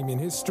in Bahamian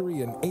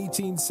history in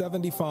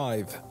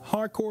 1875,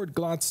 Harcourt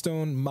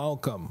Gladstone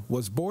Malcolm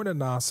was born in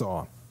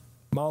Nassau.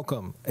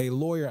 Malcolm, a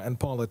lawyer and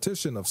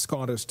politician of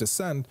Scottish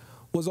descent,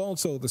 was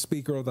also the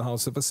Speaker of the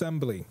House of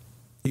Assembly.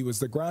 He was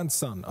the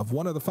grandson of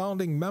one of the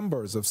founding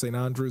members of St.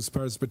 Andrew's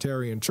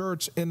Presbyterian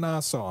Church in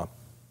Nassau.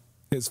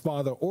 His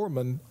father,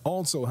 Ormond,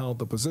 also held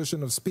the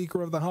position of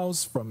Speaker of the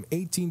House from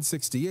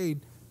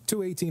 1868 to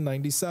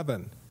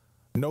 1897.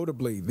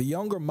 Notably, the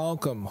younger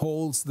Malcolm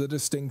holds the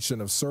distinction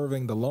of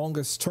serving the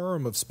longest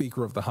term of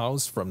Speaker of the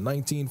House from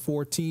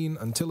 1914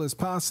 until his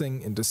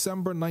passing in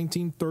December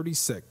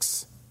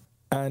 1936.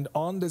 And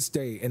on this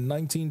day in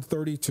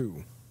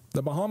 1932,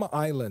 the Bahama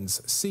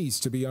Islands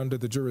ceased to be under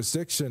the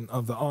jurisdiction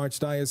of the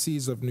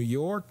Archdiocese of New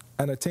York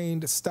and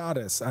attained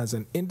status as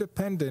an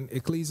independent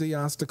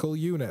ecclesiastical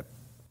unit.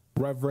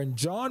 Reverend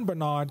John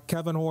Bernard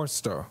Kevin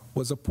Horster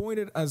was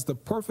appointed as the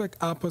Perfect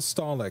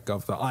Apostolic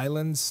of the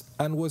islands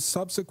and was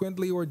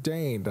subsequently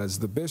ordained as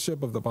the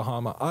Bishop of the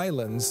Bahama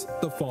Islands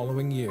the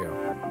following year.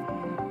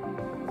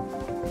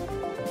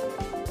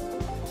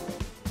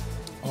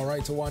 All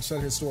right, to watch that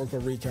historical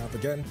recap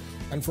again,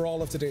 and for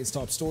all of today's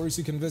top stories,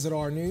 you can visit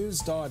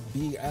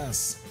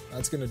ournews.bs.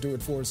 That's going to do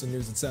it for us in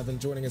News at 7.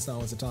 Joining us now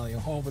is Italia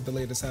Hall with the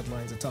latest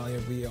headlines. Italia,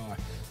 we are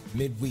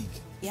midweek.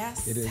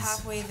 Yes, it is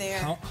halfway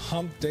there.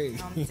 Hump day.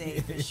 Hump day,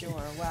 for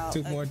sure. Well,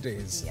 2 more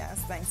days. Yes,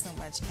 thanks so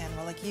much, Ken.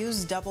 Well,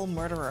 accused double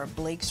murderer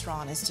Blake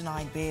Strawn is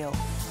denied bail.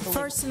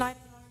 First tonight,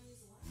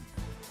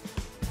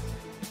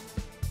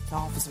 the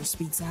officer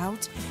speaks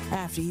out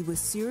after he was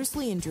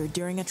seriously injured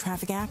during a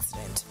traffic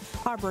accident.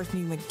 Our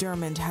Brittany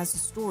McDermott has a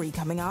story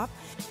coming up.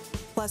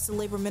 Plus, the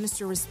labor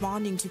minister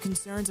responding to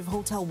concerns of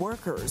hotel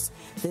workers.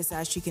 This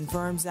as she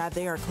confirms that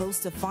they are close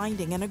to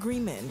finding an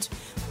agreement.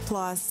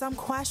 Plus, some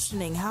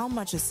questioning how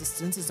much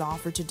assistance is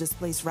offered to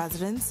displaced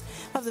residents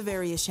of the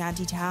various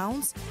shanty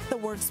towns. The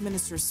works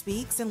minister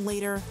speaks, and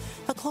later,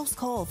 a close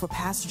call for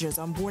passengers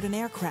on board an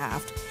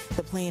aircraft.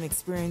 The plane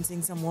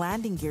experiencing some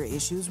landing gear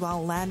issues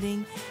while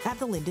landing at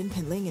the Lynden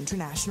Pindling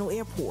International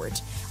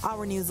Airport.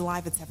 Our News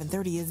Live at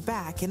 7:30 is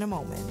back in a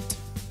moment.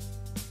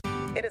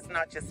 It is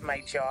not just my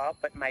job,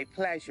 but my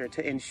pleasure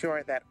to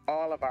ensure that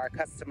all of our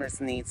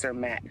customers' needs are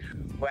met,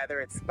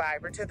 whether it's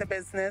fiber to the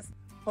business,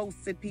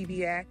 hosted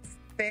PBX,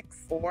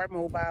 fixed or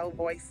mobile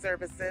voice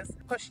services,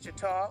 push to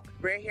talk.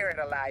 We're here at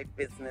Alive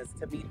Business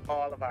to meet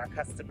all of our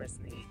customers'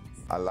 needs.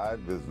 A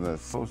live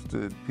business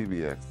hosted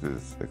PBX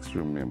is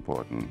extremely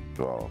important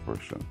to our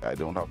operation. I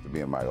don't have to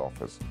be in my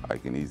office. I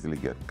can easily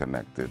get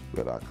connected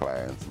with our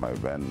clients, my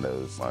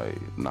vendors, my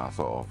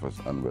Nassau office,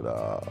 and with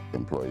our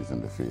employees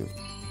in the field.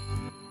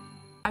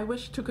 I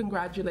wish to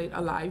congratulate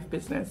Alive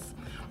Business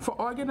for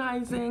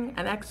organizing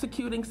and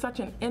executing such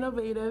an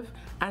innovative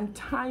and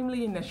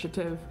timely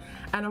initiative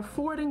and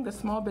affording the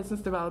Small Business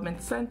Development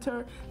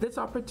Center this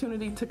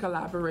opportunity to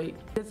collaborate.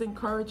 It's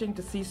encouraging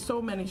to see so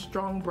many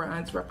strong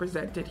brands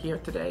represented here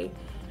today,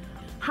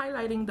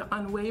 highlighting the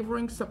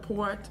unwavering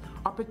support,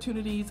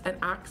 opportunities, and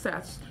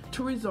access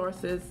to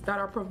resources that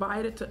are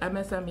provided to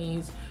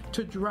MSMEs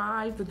to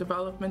drive the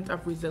development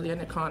of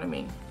resilient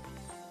economy.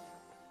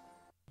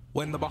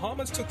 When the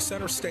Bahamas took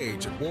center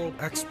stage at World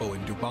Expo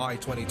in Dubai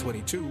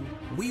 2022,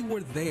 we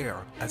were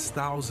there as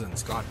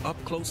thousands got up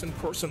close and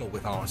personal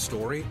with our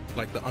story,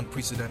 like the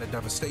unprecedented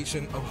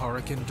devastation of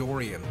Hurricane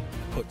Dorian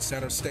put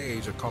center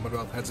stage at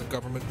Commonwealth Heads of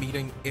Government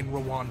meeting in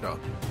Rwanda.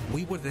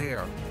 We were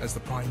there as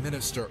the Prime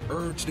Minister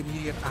urged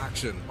immediate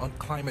action on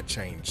climate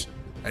change,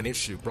 an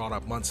issue brought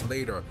up months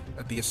later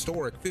at the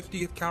historic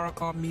 50th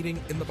CARICOM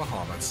meeting in the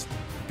Bahamas.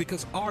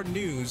 Because our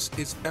news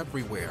is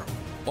everywhere,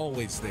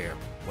 always there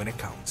when it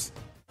counts.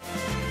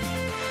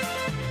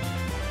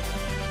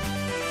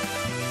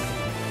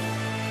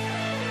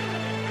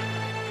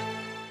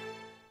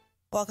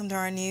 Welcome to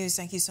our news.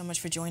 Thank you so much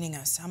for joining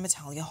us. I'm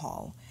Natalia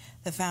Hall.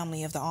 The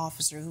family of the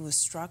officer who was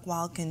struck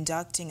while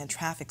conducting a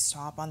traffic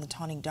stop on the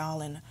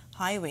Tawny-Darlin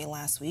Highway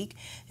last week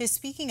is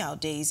speaking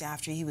out days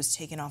after he was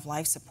taken off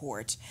life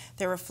support.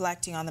 They're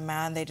reflecting on the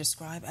man they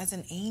describe as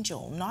an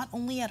angel, not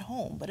only at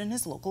home, but in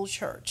his local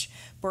church.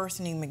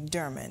 Bethany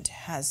McDermott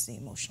has the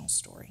emotional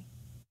story.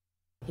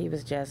 He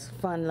was just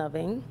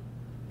fun-loving,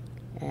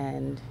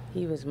 and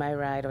he was my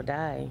ride or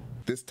die.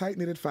 This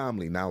tight-knitted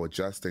family now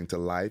adjusting to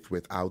life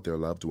without their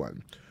loved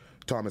one.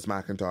 Thomas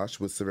McIntosh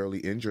was severely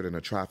injured in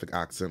a traffic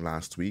accident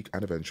last week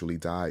and eventually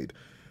died.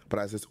 But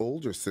as his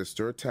older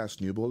sister, Tess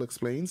Newbold,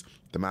 explains,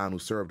 the man who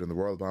served in the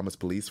Royal Bahamas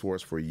Police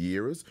Force for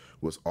years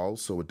was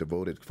also a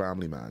devoted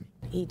family man.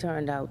 He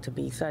turned out to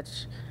be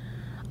such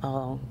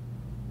a,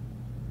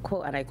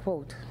 quote, and I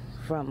quote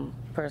from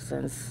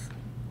persons,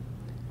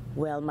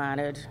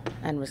 well-mannered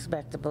and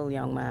respectable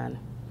young man.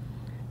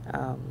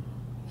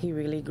 He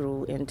really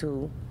grew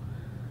into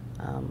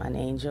an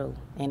angel.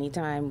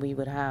 Anytime we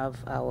would have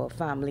our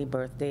family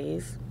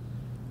birthdays,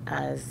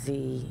 as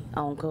the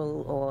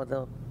uncle or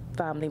the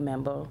family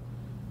member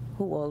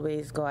who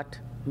always got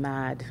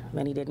mad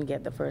when he didn't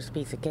get the first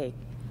piece of cake,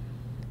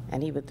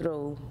 and he would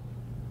throw,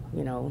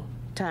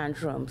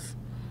 tantrums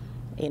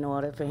in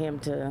order for him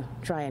to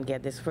try and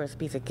get this first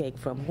piece of cake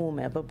from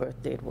whomever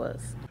birthday it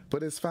was.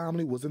 But his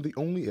family wasn't the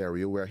only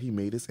area where he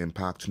made his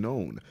impact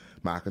known.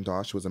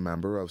 McIntosh was a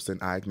member of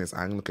St. Agnes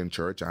Anglican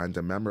Church and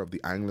a member of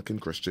the Anglican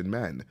Christian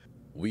Men.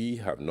 We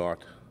have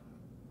not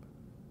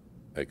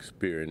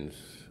experienced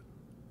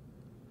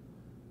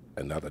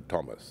another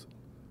Thomas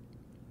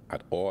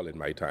at all in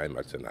my time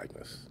at St.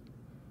 Agnes.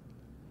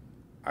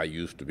 I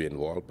used to be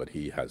involved, but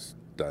he has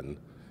done,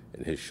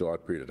 in his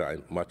short period of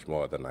time, much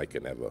more than I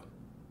can ever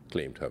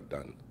claim to have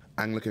done.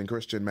 Anglican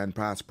Christian Men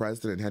past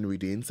President Henry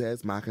Dean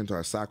says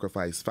McIntosh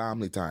sacrificed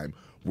family time,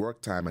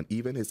 work time, and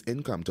even his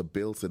income to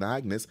build St.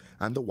 Agnes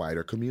and the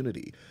wider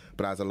community.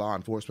 But as a law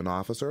enforcement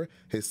officer,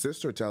 his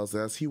sister tells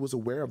us he was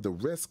aware of the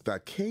risk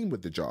that came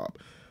with the job.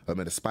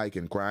 Amid a spike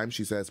in crime,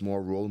 she says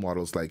more role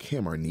models like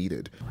him are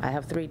needed. I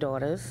have 3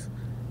 daughters.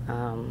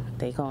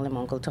 They call him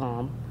Uncle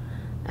Tom.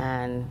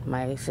 And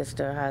my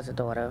sister has a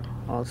daughter,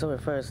 also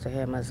refers to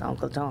him as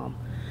Uncle Tom.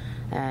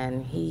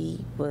 And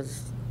he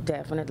was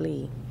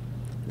definitely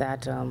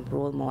that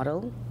role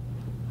model.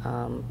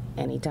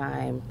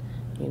 Anytime,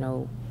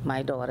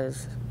 my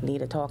daughters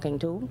need a talking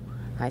to,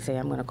 I say,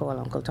 I'm going to call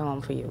Uncle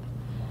Tom for you.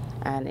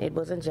 And it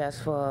wasn't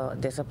just for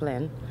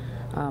discipline.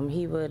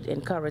 He would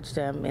encourage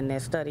them in their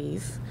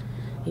studies.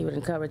 He would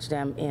encourage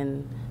them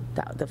in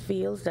the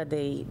fields that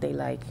they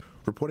like.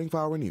 Reporting for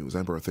Our News,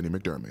 I'm Bethany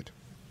McDermott.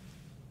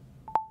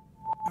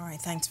 All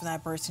right, thanks for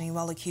that, Bethany.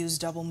 Well-accused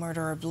double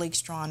murderer Blake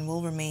Strawn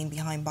will remain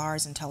behind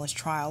bars until his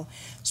trial.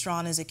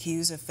 Strawn is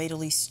accused of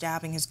fatally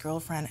stabbing his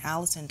girlfriend,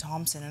 Allison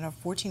Thompson, and her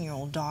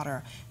 14-year-old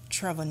daughter,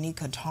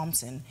 Trevonica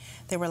Thompson.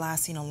 They were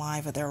last seen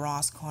alive at their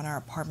Ross Corner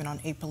apartment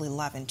on April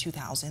 11,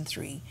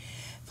 2003.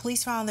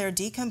 Police found their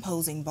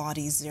decomposing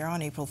bodies there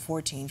on April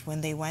 14th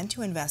when they went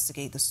to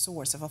investigate the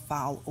source of a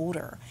foul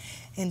odor.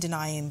 In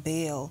denying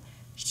bail,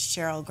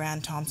 Cheryl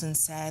Grant Thompson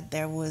said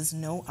there was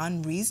no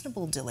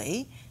unreasonable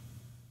delay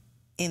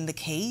in the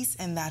case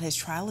and that his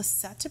trial is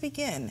set to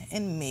begin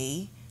in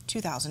May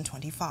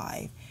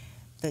 2025.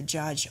 The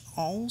judge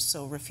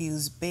also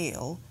refused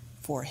bail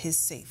for his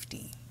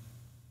safety.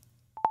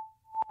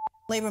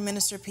 Labor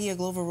Minister Pia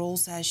Glover-Roll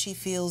says she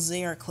feels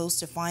they are close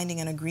to finding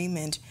an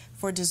agreement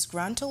for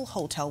disgruntled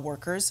hotel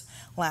workers.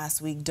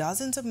 Last week,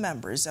 dozens of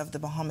members of the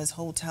Bahamas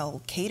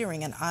Hotel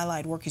Catering and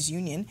Allied Workers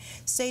Union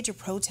staged a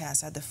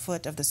protest at the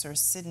foot of the Sir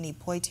Sidney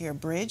Poitier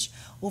Bridge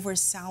over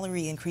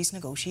salary increase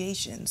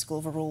negotiations.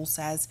 Glover-Roll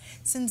says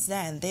since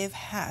then they've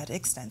had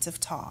extensive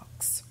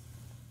talks.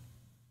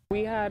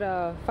 We had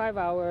a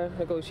 5-hour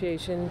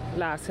negotiation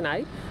last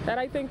night that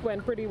I think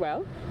went pretty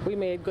well. We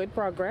made good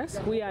progress.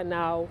 We are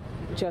now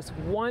just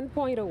 1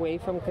 point away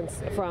from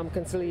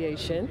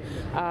conciliation.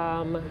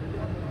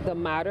 The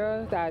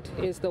matter that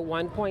is the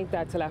 1 point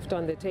that's left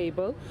on the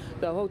table,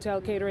 the Hotel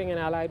Catering and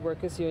Allied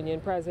Workers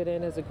Union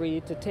president has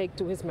agreed to take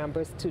to his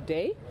members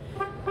today.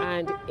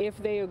 And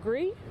if they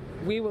agree,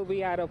 we will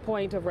be at a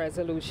point of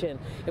resolution.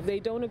 If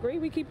they don't agree,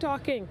 we keep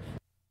talking.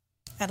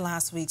 At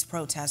last week's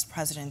protest,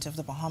 president of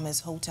the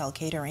Bahamas Hotel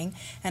Catering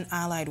and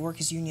Allied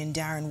Workers Union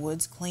Darren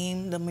Woods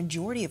claimed the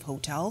majority of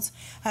hotels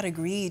had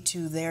agreed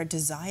to their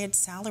desired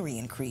salary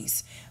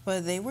increase,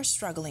 but they were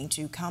struggling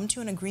to come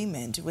to an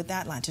agreement with the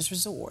Atlantis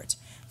Resort.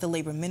 The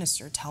labor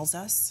minister tells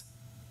us.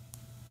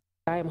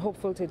 I am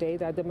hopeful today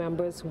that the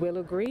members will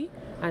agree,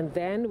 and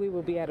then we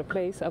will be at a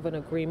place of an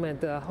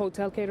agreement. The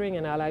Hotel Catering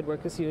and Allied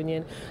Workers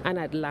Union and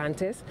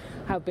Atlantis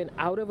have been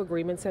out of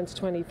agreement since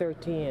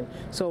 2013.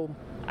 So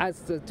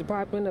as the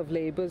Department of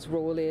Labor's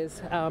role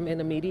is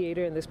in a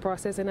mediator in this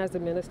process, and as the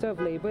Minister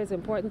of Labor, it's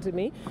important to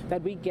me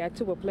that we get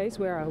to a place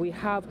where we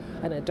have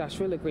an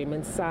industrial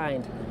agreement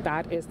signed.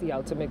 That is the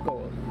ultimate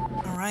goal.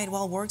 All right,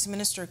 well, Works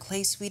Minister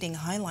Clay Sweeting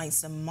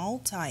highlights the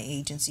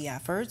multi-agency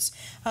efforts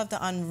of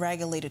the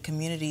Unregulated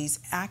Communities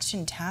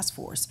Action Task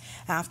Force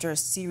after a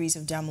series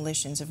of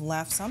demolitions have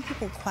left some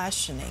people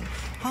questioning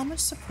how much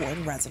support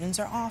residents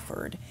are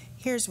offered.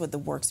 Here's what the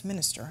Works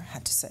Minister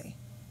had to say.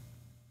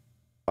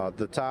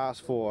 The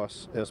task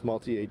force is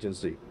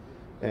multi-agency,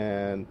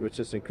 and which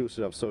is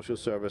inclusive of social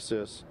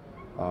services,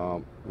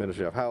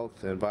 Ministry of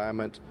Health,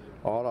 Environment,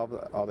 all of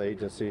the other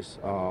agencies,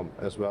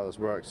 as well as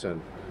Works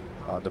and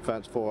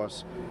Defense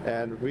Force.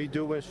 And we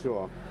do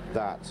ensure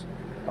that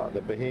the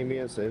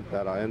Bahamians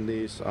that are in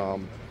these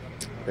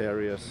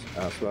areas,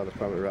 as well as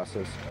permanent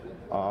residents,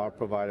 are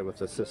provided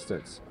with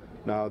assistance.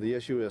 Now, the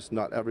issue is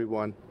not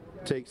everyone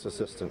takes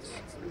assistance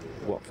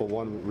for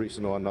one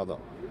reason or another.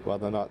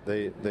 Whether or not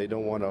they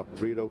don't want to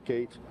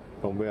relocate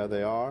from where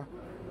they are,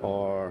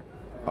 or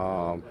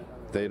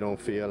they don't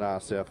feel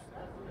as if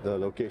the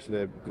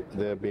location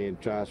they're being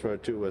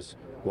transferred to is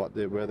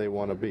where they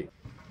want to be.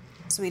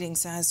 Sweeting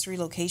says 3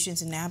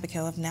 locations in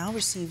Abaco have now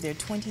received their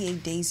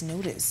 28 days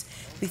notice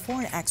before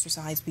an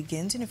exercise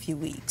begins in a few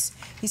weeks.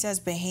 He says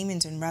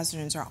Bahamians and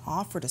residents are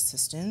offered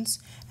assistance,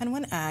 and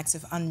when acts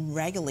of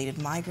unregulated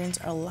migrants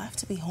are left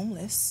to be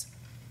homeless.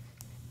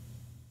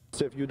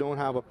 So if you don't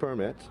have a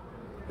permit,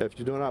 if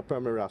you don't have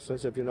permanent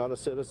residence, if you're not a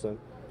citizen,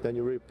 then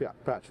you're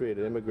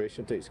repatriated.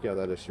 Immigration takes care of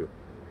that issue.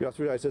 You have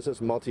to realize this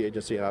is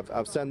multi-agency, and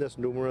I've said this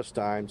numerous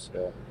times,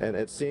 and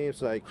it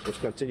seems like it's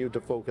continued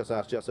to focus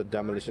as just a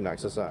demolition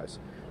exercise.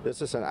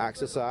 This is an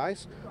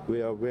exercise.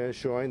 We're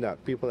ensuring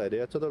that people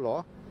adhere to the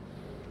law,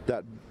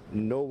 that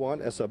no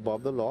one is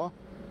above the law,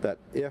 that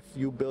if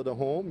you build a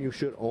home, you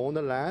should own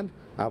the land,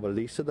 have a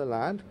lease to the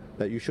land,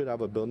 that you should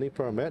have a building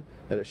permit,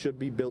 that it should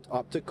be built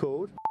up to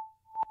code.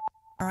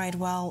 All right,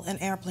 well, an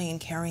airplane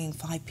carrying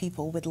 5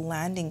 people with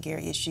landing gear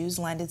issues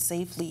landed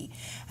safely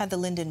at the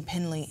Lyndon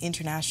Pinley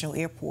International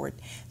Airport.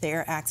 The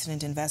Air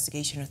Accident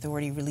Investigation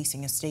Authority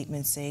releasing a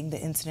statement saying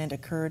the incident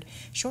occurred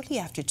shortly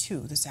after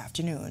 2 this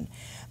afternoon.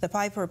 The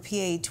Piper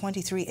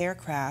PA-23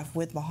 aircraft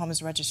with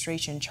Bahamas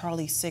registration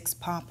Charlie 6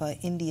 Papa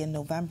India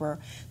November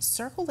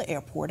circled the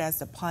airport as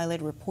the pilot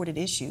reported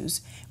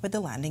issues with the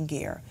landing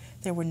gear.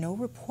 There were no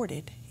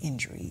reported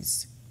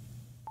injuries.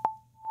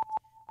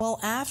 Well,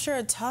 after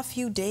a tough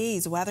few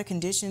days, weather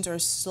conditions are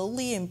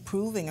slowly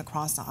improving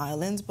across the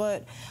islands,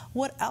 but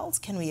what else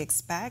can we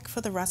expect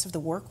for the rest of the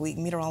work week?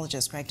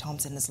 Meteorologist Greg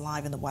Thompson is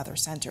live in the Weather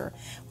Center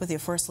with your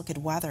first look at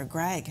weather.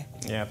 Greg.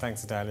 Yeah,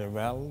 thanks, Natalia.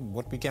 Well,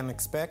 what we can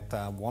expect,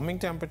 warming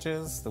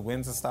temperatures, the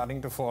winds are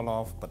starting to fall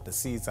off, but the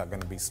seas are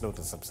going to be slow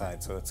to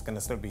subside, so it's going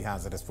to still be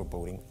hazardous for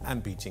boating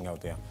and beaching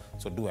out there,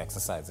 so do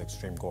exercise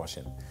extreme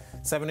caution.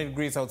 70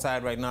 degrees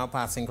outside right now,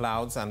 passing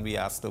clouds, and we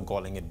are still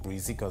calling it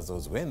breezy because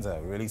those winds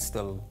are really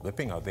still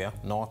whipping out there.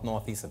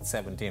 North-northeast at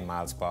 17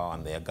 miles per hour,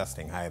 and they are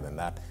gusting higher than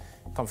that.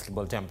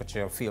 Comfortable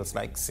temperature feels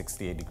like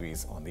 68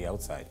 degrees on the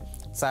outside.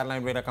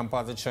 Satellite radar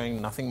composite showing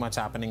nothing much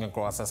happening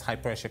across us. High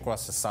pressure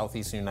across the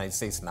southeastern United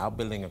States now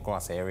building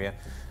across the area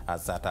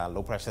as that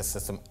low pressure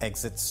system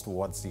exits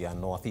towards the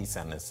northeast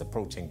and is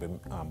approaching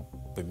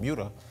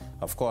Bermuda.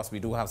 Of course, we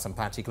do have some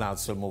patchy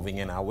clouds still moving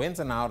in. Our winds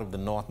are out of the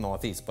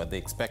north-northeast, but they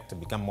expect to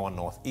become more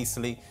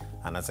northeasterly.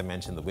 And as I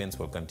mentioned, the winds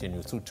will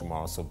continue through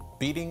tomorrow. So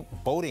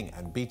boating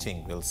and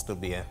beaching will still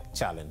be a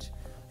challenge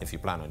if you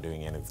plan on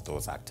doing any of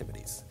those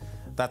activities.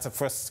 That's a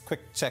first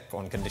quick check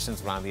on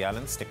conditions around the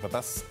island. Stick with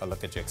us. A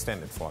look at your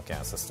extended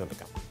forecast is still to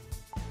come.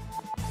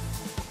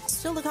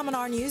 Still to come on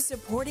our news,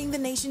 supporting the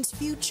nation's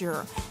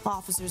future.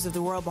 Officers of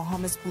the Royal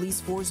Bahamas Police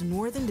Force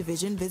Northern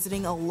Division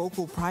visiting a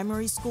local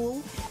primary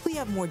school. We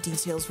have more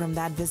details from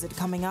that visit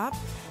coming up,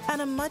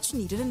 and a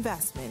much-needed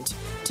investment.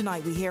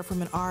 Tonight we hear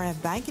from an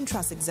RF Bank and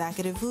Trust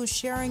executive who's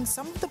sharing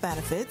some of the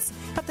benefits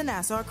of the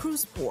Nassau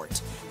Cruise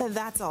Port.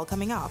 That's all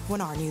coming up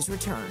when our news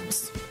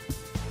returns.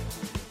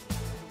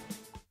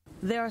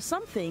 There are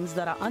some things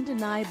that are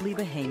undeniably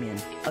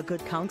Bahamian. A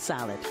good count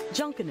salad,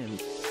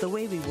 junkanoo, the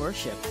way we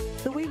worship,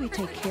 the way we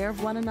take care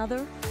of one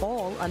another,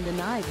 all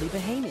undeniably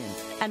Bahamian.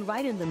 And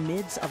right in the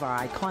midst of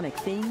our iconic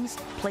things,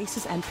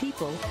 places, and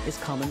people is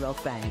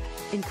Commonwealth Bank.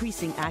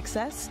 Increasing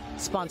access,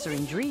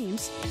 sponsoring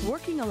dreams,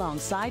 working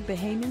alongside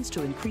Bahamians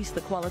to increase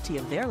the quality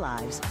of their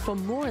lives for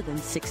more than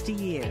 60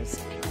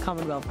 years.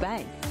 Commonwealth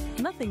Bank,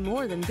 nothing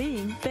more than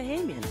being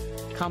Bahamian.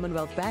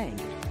 Commonwealth Bank,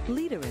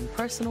 leader in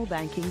personal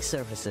banking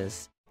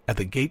services. At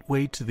the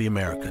gateway to the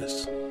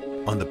Americas,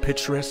 on the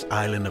picturesque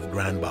island of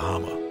Grand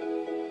Bahama,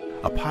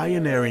 a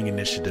pioneering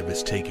initiative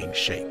is taking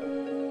shape.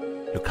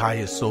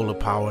 Lucaya Solar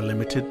Power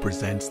Limited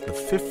presents the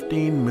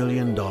 $15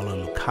 million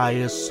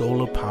Lucaya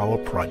Solar Power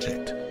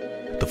Project,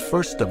 the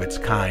first of its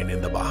kind in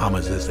the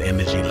Bahamas'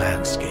 energy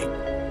landscape.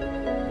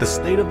 The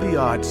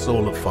state-of-the-art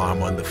solar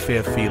farm on the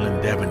Fairfield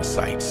and Devon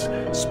sites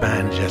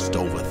spans just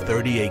over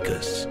 30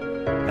 acres,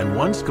 and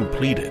once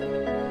completed,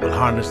 will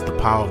harness the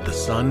power of the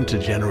sun to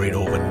generate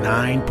over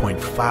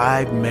 9.5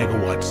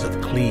 megawatts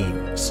of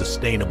clean,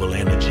 sustainable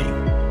energy.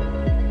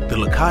 The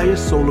Lucaya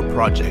Solar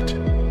Project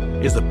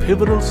is a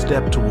pivotal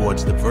step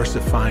towards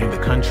diversifying the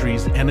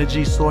country's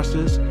energy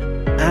sources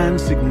and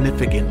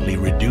significantly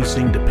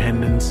reducing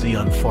dependency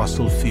on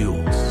fossil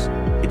fuels.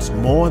 It's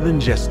more than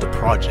just a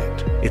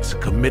project. It's a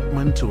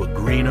commitment to a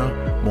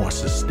greener, more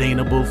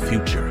sustainable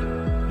future.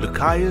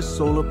 Lucaya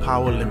Solar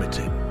Power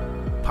Limited,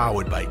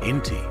 powered by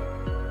INTI.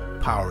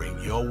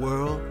 Powering your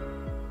world,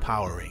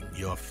 powering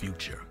your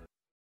future.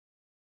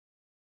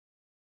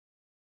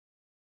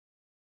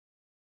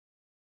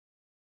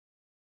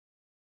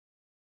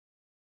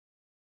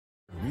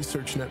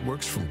 Research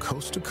networks from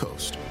coast to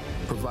coast,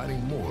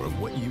 providing more of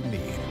what you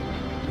need.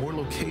 More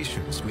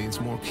locations means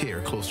more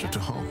care closer to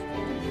home.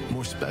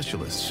 More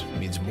specialists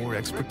means more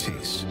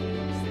expertise.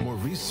 More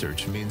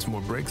research means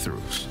more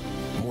breakthroughs.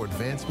 More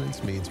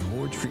advancements means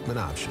more treatment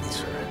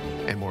options.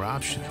 And more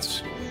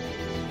options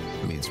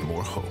means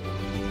more hope.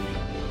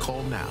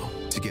 Call now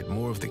to get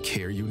more of the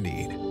care you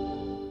need.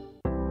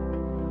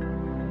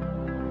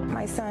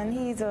 My son,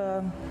 he's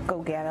a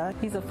go-getter.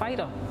 He's a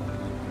fighter,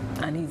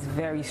 and he's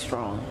very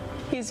strong.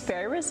 He's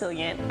very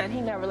resilient, and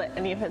he never let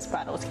any of his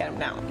battles get him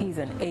down. He's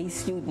an A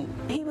student.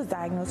 He was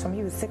diagnosed when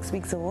he was 6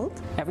 weeks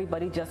old.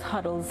 Everybody just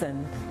huddles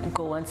and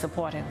go and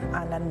support him.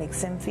 And that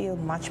makes him feel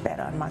much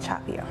better and much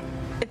happier.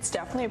 It's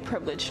definitely a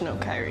privilege to know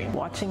Kyrie.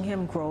 Watching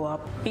him grow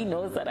up, he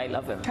knows that I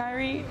love him.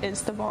 Kyrie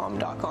is the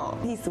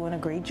bomb.com. He's doing a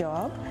great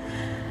job,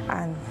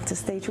 and to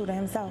stay true to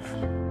himself.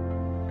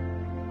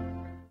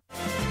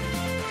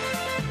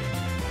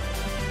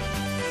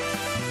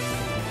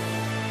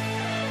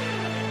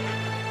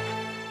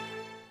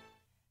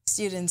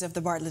 Students of the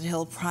Bartlett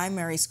Hill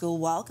Primary School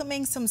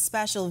welcoming some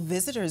special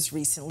visitors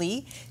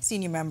recently.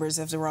 Senior members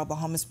of the Royal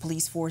Bahamas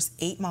Police Force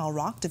 8 Mile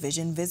Rock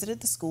Division visited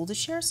the school to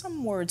share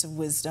some words of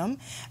wisdom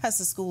as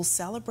the school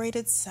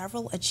celebrated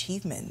several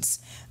achievements.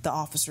 The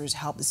officers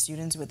helped the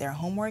students with their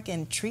homework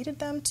and treated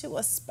them to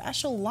a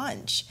special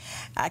lunch.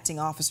 Acting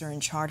officer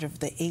in charge of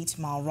the 8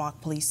 Mile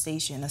Rock Police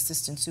Station,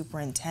 Assistant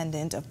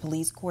Superintendent of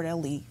Police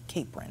Cordell Lee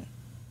Capron.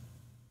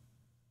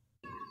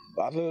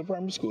 Bartlett Hill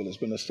Primary School has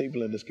been a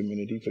staple in this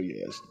community for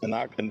years. And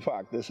in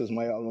fact, this is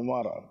my alma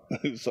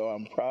mater. So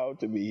I'm proud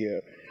to be here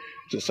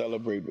to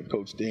celebrate with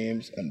Coach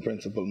Dames and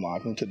Principal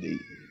Martin today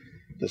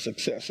the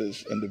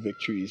successes and the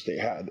victories they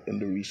had in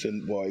the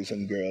recent boys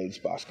and girls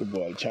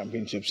basketball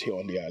championships here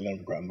on the island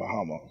of Grand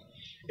Bahama.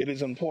 It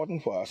is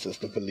important for us as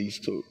the police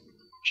to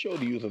show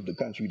the youth of the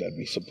country that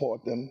we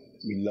support them,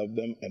 we love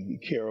them, and we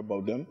care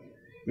about them.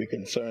 We're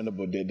concerned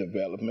about their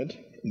development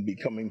and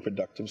becoming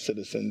productive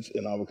citizens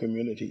in our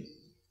community.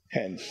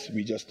 Hence,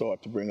 we just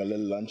thought to bring a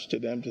little lunch to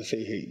them to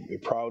say, hey, we're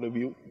proud of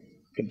you.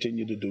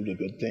 Continue to do the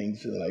good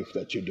things in life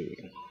that you're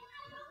doing.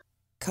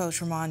 Coach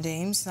Ramon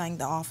Dames thanked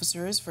the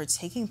officers for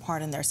taking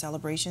part in their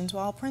celebrations,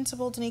 while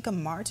Principal Danica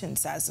Martin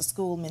says the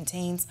school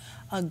maintains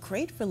a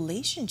great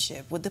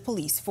relationship with the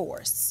police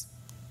force.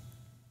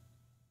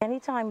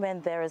 Anytime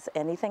when there is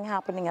anything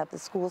happening at the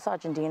school,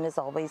 Sergeant Dean is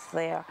always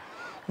there.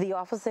 The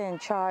officer in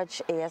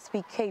charge,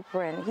 ASP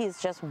Capron, he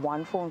is just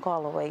one phone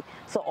call away.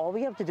 So all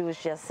we have to do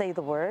is just say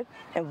the word,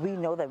 and we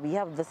know that we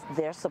have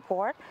their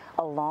support,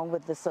 along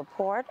with the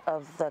support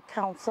of the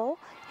council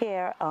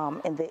here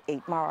in the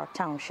 8 Mile Rock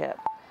Township.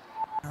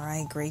 All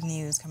right, great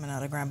news coming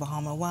out of Grand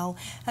Bahama. Well,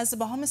 as the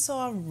Bahamas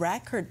saw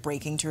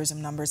record-breaking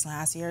tourism numbers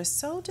last year,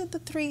 so did the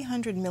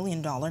 $300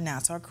 million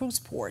Nassau cruise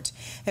port.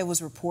 It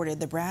was reported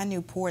the brand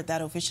new port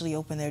that officially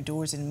opened their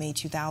doors in May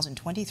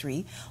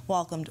 2023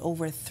 welcomed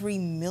over 3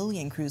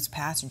 million cruise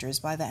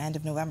passengers by the end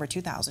of November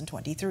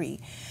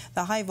 2023.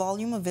 The high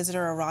volume of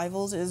visitor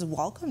arrivals is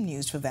welcome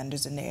news for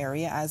vendors in the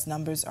area, as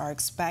numbers are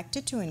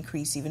expected to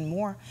increase even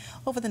more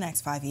over the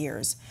next 5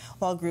 years.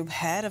 While Group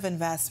Head of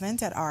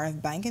Investment at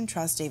RF Bank and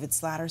Trust, David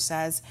Slatter,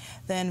 says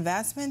the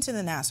investment in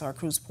the Nassau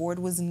cruise port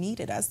was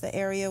needed as the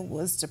area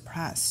was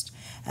depressed,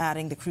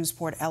 adding the cruise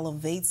port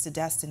elevates the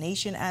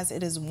destination as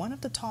it is one of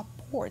the top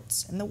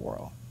ports in the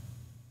world.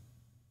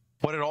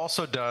 What it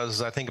also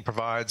does, I think it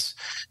provides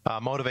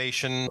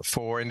motivation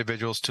for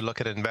individuals to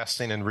look at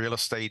investing in real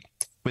estate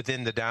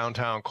within the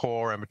downtown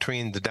core and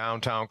between the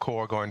downtown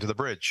core going to the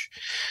bridge.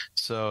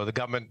 So the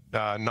government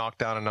knocked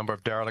down a number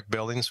of derelict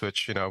buildings,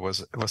 which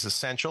was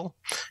essential,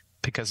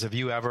 because if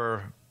you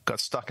ever got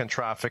stuck in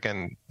traffic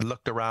and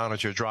looked around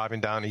as you're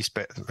driving down East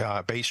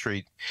Bay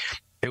Street,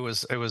 it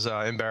was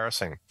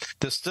embarrassing.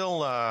 There's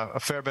still a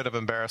fair bit of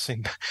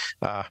embarrassing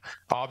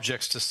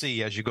objects to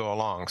see as you go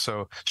along.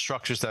 So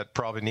structures that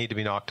probably need to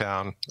be knocked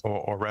down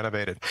or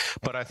renovated.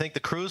 But I think the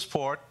cruise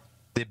port,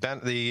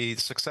 the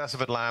success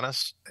of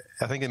Atlantis,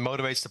 I think it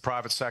motivates the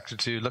private sector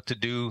to look to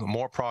do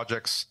more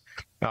projects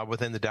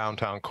within the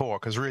downtown core.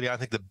 Because really, I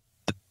think the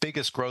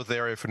biggest growth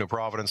area for New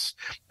Providence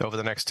over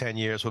the next 10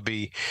 years will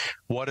be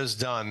what is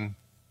done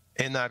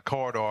in that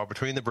corridor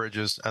between the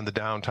bridges and the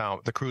downtown,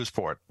 the cruise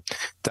port,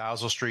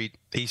 Dalzell Street,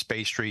 East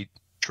Bay Street.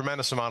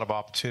 Tremendous amount of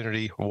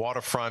opportunity,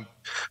 waterfront,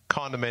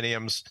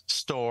 condominiums,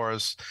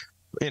 stores,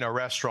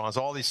 restaurants,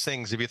 all these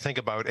things. If you think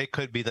about it, it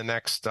could be the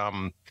next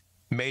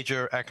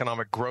major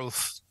economic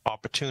growth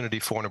opportunity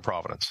for New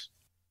Providence.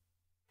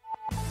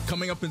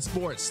 Coming up in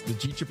sports, the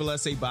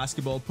GSSA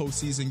basketball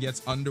postseason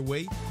gets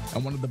underway,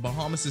 and one of the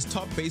Bahamas'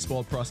 top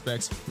baseball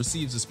prospects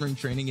receives a spring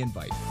training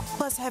invite.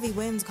 Plus, heavy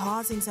winds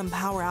causing some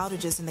power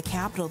outages in the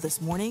capital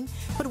this morning,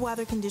 but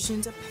weather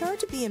conditions appear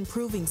to be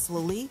improving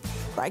slowly.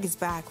 Greg is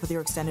back with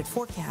your extended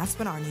forecast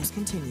when our news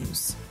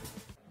continues.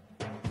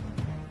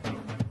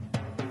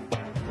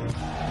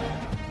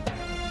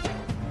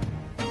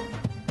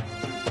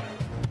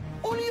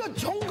 Only a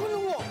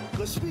jungle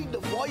can speak the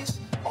voice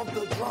of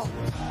the drum.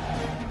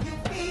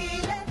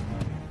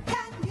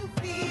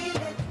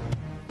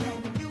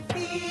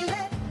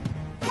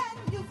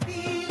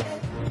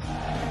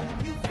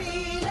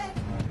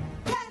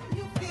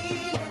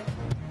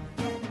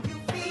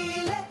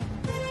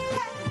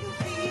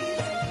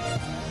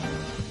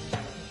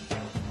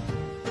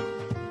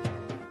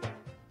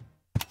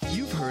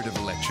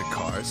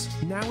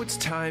 Now it's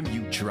time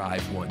you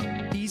drive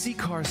one. Easy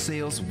Car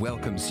Sales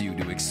welcomes you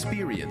to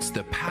experience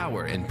the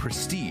power and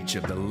prestige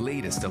of the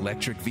latest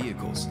electric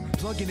vehicles.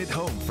 Plug in at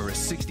home for a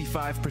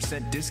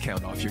 65%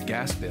 discount off your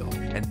gas bill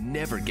and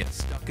never get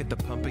stuck at the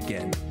pump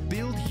again.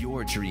 Build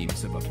your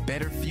dreams of a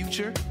better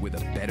future with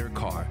a better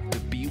car, the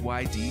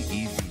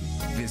BYD EV.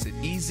 Visit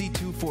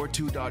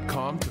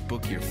easy242.com to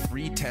book your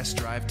free test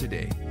drive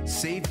today.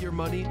 Save your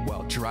money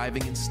while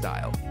driving in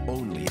style,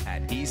 only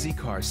at Easy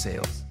Car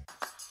Sales.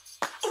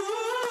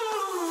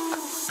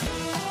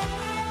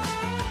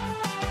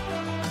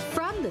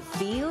 From the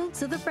field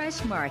to the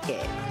fresh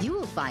market, you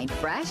will find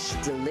fresh,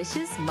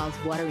 delicious,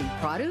 mouth-watering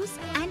produce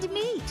and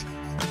meat.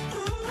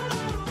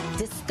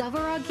 Discover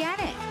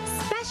organic,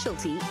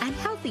 specialty, and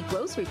healthy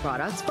grocery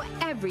products for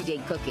everyday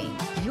cooking.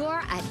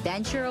 Your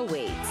adventure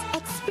awaits.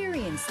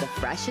 Experience the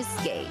fresh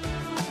escape.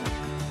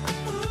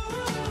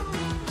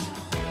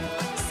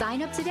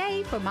 Sign up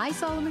today for My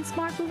Solomon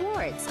Smart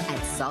Rewards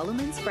at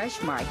Solomon's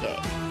Fresh Market.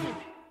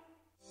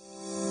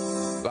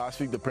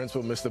 Last week, the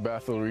principal, Mr.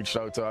 Bethel, reached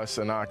out to us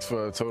and asked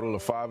for a total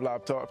of 5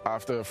 laptops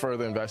after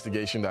further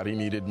investigation that he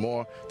needed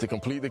more to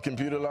complete the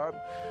computer lab.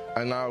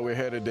 And now we're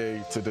here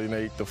today to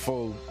donate the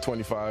full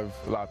 25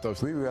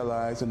 laptops. We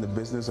realize in the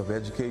business of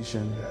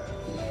education,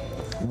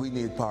 we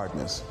need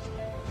partners.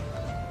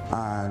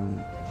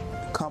 And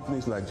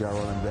companies like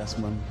Gerald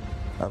Investment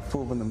have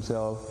proven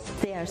themselves.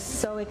 They are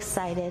so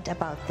excited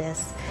about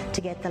this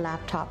to get the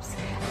laptops.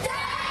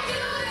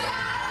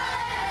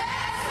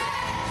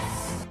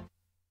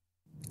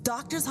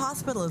 Doctors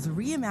Hospital has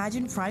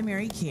reimagined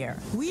primary care.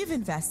 We have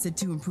invested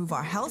to improve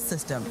our health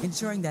system,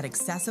 ensuring that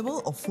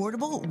accessible,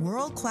 affordable,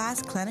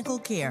 world-class clinical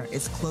care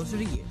is closer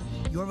to you.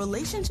 Your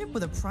relationship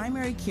with a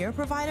primary care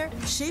provider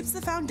shapes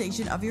the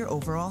foundation of your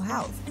overall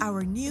health.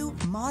 Our new,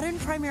 modern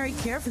primary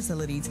care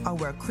facilities are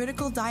where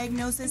critical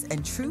diagnosis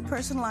and true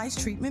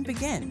personalized treatment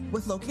begin.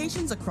 With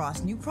locations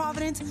across New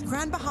Providence,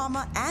 Grand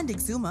Bahama, and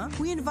Exuma,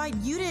 we invite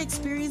you to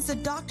experience the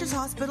Doctors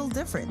Hospital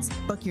difference.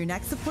 Book your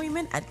next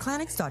appointment at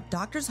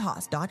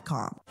clinics.doctorshos.com.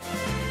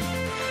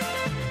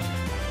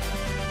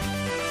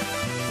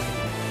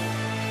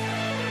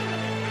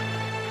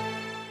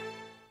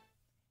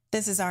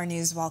 This is our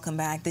news. Welcome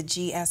back. The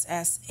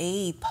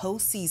GSSA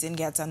postseason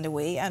gets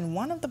underway, and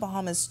one of the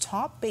Bahamas'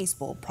 top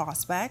baseball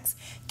prospects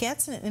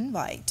gets an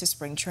invite to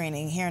spring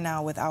training. Here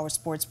now with our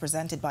sports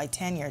presented by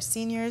 10-year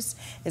seniors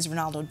is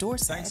Ronaldo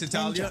Dorset. Thanks,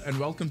 Natalia, and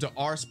welcome to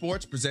Our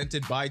Sports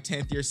presented by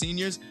 10th-year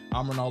seniors.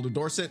 I'm Ronaldo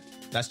Dorset.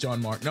 That's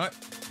John Marknott.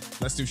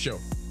 Let's do show.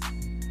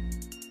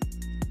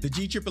 The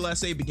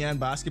GSSA began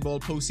basketball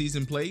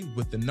postseason play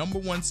with the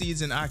 #1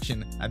 seeds in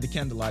action at the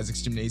Kendall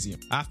Isaacs Gymnasium.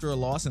 After a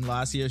loss in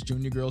last year's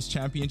Junior Girls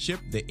Championship,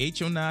 the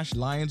H.O. Nash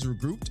Lions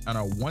regrouped and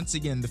are once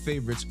again the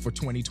favorites for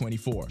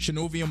 2024.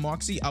 Shinovia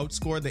Moxie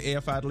outscored the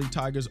AF Adelaide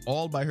Tigers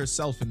all by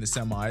herself in the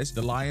semis.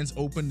 The Lions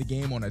opened the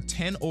game on a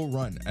 10-0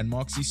 run, and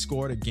Moxie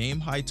scored a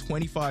game-high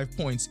 25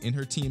 points in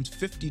her team's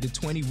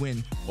 50-20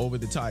 win over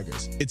the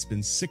Tigers. It's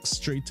been 6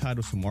 straight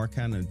titles for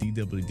Marquand and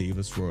DW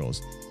Davis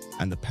Royals.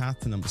 and the path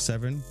to number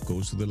 7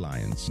 goes to the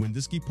Lions.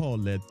 Windisky Paul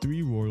led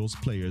 3 Royals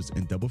players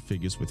in double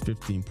figures with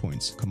 15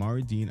 points.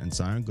 Kamari Dean and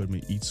Zion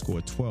Goodman each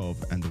scored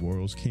 12, and the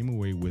Royals came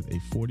away with a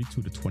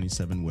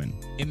 42-27 win.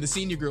 In the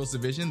senior girls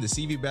division, the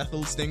CV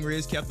Bethel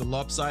Stingrays kept the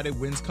lopsided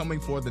wins coming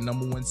for the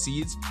number 1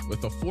 seeds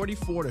with a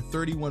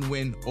 44-31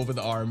 win over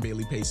the R.M.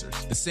 Bailey Pacers.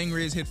 The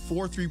Stingrays hit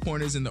 4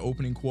 3-pointers in the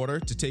opening quarter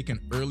to take an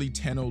early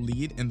 10-0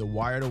 lead in the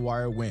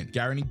wire-to-wire win.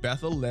 Garani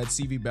Bethel led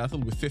CV Bethel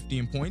with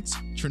 15 points,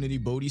 Trinity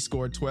Bodie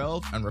scored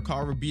 12, and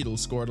Ricardo Beadle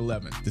scored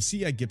 11. The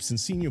C.I. Gibson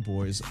senior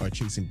boys are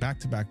chasing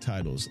back-to-back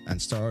titles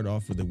and started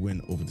off with a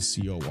win over the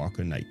C.O.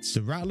 Walker Knights.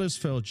 The Rattlers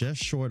fell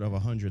just short of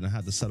 100 and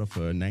had to settle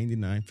for a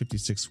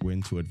 99-56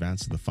 win to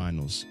advance to the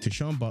finals.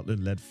 Tyshawn Butler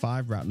led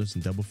 5 Rattlers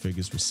in double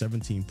figures with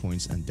 17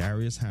 points, and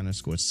Darius Hanna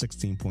scored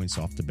 16 points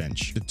off the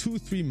bench. The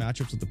 2-3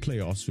 matchups of the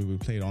playoffs will be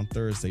played on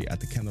Thursday at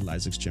the Kendall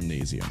Isaacs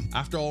Gymnasium.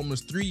 After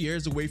almost 3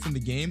 years away from the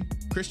game,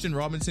 Christian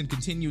Robinson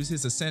continues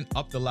his ascent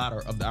up the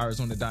ladder of the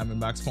Arizona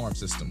Diamondbacks farm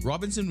system.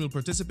 Robinson will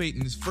participate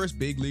in his first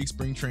big league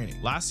spring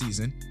training. Last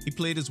season, he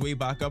played his way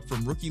back up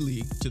from rookie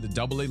league to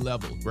the AA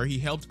level, where he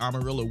helped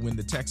Amarillo win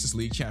the Texas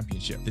League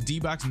Championship. The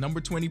D-backs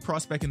number 20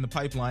 prospect in the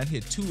pipeline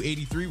hit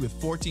 .283 with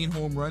 14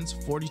 home runs,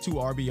 42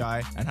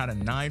 RBI, and had a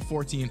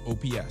 .914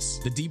 OPS.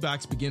 The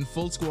D-backs begin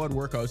full squad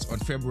workouts on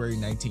February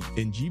 19th.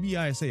 In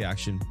GBISA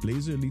action,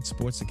 Blazer Elite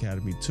Sports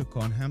Academy took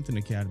on Hampton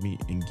Academy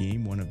in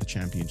Game 1 of the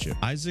championship.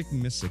 Isaac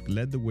Missick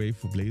led the way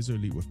for Blazer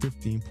Elite with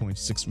 15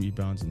 points, 6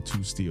 rebounds, and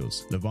 2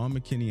 steals. LeVon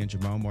McKinney and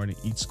Jamal Martin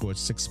each scored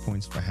 6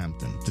 points for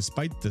Hampton.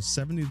 Despite the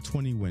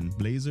 70-20 win,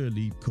 Blazer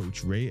Elite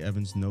coach Ray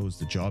Evans knows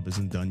the job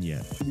isn't done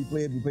yet. We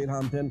played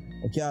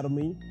Hampton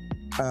Academy.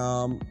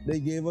 They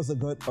gave us a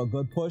good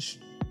push,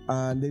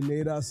 and they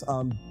made us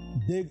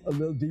dig a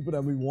little deeper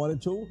than we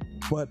wanted to,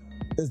 but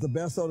it's the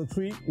best of the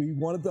 3. We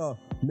wanted to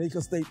make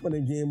a statement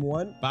in Game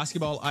 1.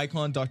 Basketball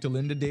icon Dr.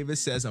 Linda Davis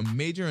says a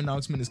major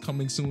announcement is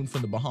coming soon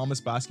from the Bahamas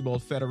Basketball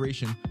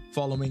Federation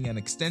following an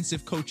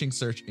extensive coaching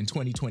search in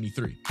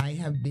 2023. I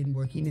have been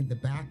working in the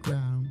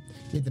background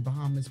with the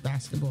Bahamas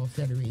Basketball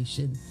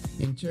Federation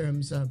in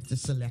terms of the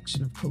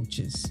selection of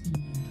coaches.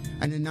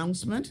 An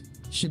announcement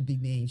should be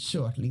made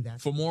shortly.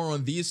 For more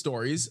on these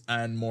stories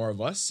and more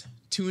of us,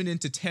 tune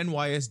into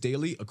 10YS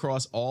Daily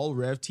across all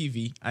Rev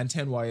TV and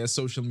 10YS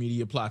social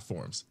media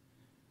platforms.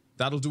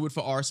 That'll do it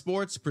for Our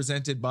Sports,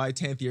 presented by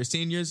 10th year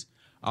seniors.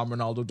 I'm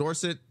Ronaldo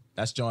Dorset.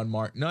 That's John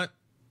Mark Nutt.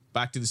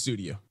 Back to the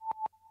studio.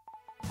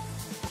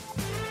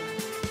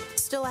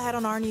 Still ahead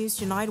on our news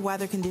tonight,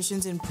 weather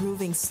conditions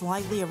improving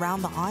slightly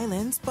around the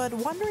islands, but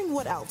wondering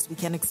what else we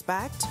can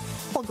expect?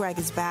 Well, Greg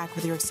is back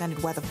with your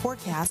extended weather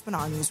forecast when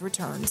our news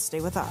returns.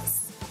 Stay with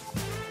us.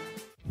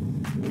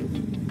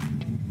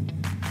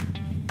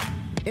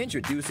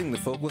 Introducing the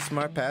Focal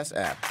Smart Pass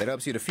app that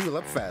helps you to fuel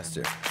up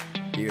faster.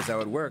 Here's how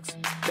it works.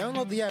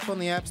 Download the app on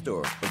the App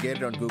Store or get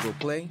it on Google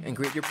Play and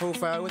create your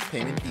profile with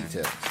payment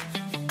details.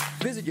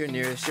 Visit your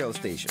nearest Shell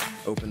station,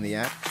 open the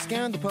app,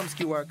 scan the pump's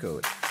QR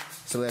code,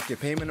 select your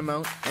payment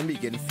amount, and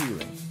begin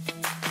fueling.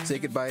 Say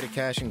goodbye to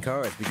cash and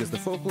cards because the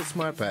Focal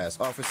Smart Pass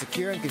offers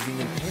secure and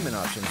convenient payment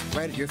options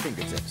right at your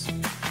fingertips.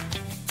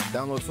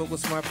 Download Focal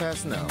Smart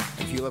Pass now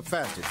and fuel up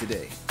faster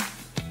today.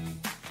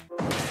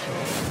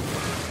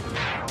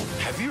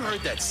 Have you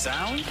heard that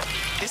sound?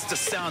 It's the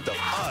sound of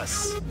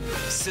us.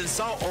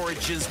 Since our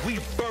origins, we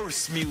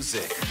burst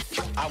music.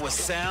 Our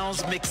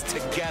sounds mixed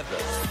together.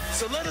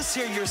 So let us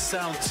hear your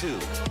sound too.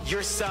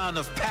 Your sound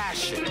of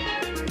passion,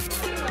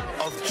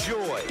 of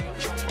joy,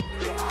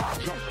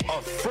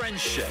 of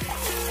friendship.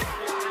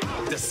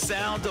 The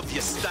sound of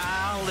your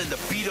style and the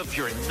beat of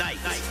your night.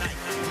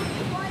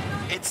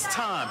 It's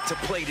time to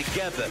play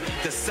together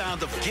the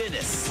sound of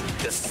Guinness,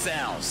 the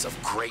sounds of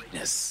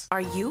greatness.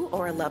 Are you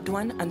or a loved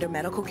one under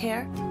medical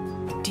care?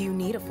 Do you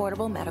need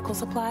affordable medical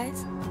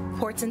supplies?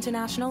 Ports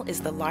International is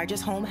the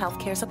largest home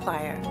healthcare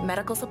supplier.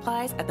 Medical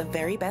supplies at the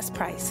very best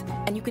price,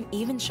 and you can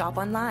even shop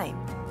online.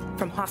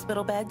 From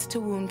hospital beds to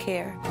wound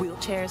care,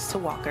 wheelchairs to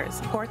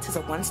walkers, Ports is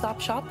a one-stop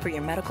shop for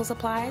your medical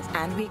supplies,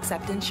 and we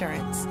accept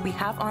insurance. We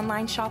have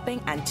online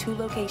shopping and 2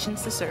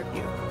 locations to serve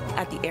you,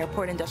 at the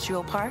Airport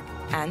Industrial Park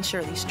and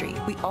Shirley Street.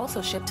 We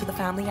also ship to the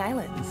Family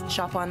Islands.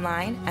 Shop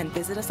online and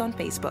visit us on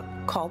Facebook.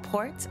 Call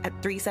Ports at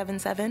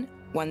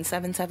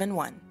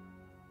 377-1771.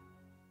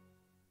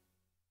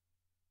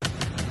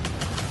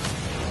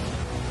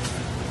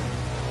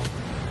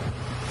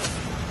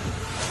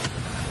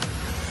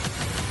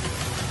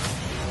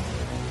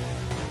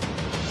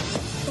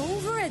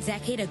 A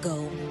decade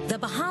ago, the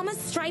Bahamas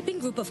Striping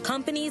Group of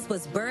companies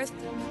was birthed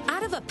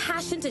out of a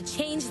passion to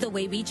change the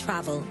way we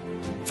travel.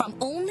 From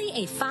only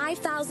a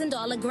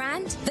 $5,000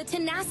 grant, the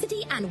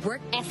tenacity and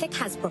work ethic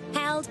has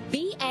propelled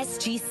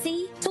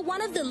BSGC to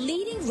one of the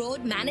leading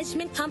road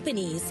management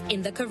companies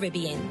in the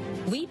Caribbean.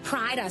 We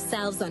pride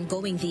ourselves on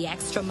going the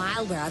extra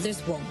mile where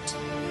others won't,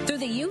 through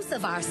the use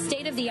of our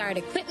state-of-the-art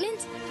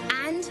equipment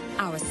and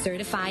our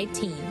certified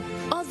team.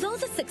 Although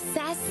the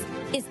success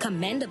is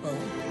commendable.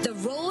 The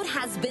road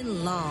has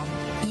been long,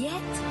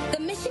 yet the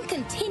mission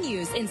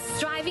continues in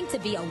striving to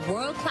be a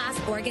world-class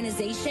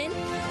organization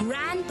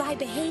ran by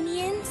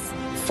Bahamians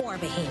for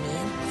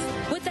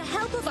Bahamians. With the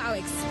help of our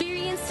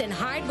experienced and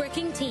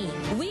hardworking team,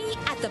 we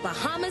at the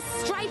Bahamas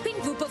Striping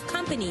Group of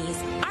Companies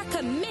are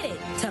committed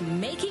to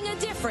making a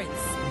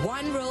difference,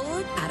 one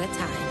road at a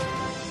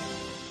time.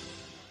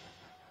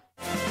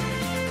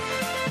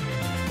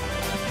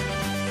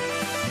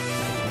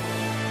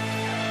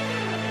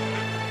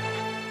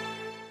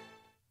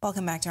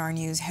 Welcome back to our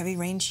news. Heavy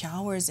rain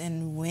showers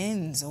and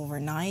winds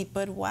overnight,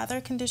 but weather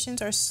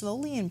conditions are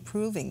slowly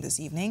improving this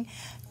evening.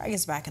 Greg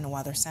is back in the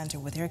Weather Center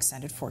with your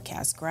extended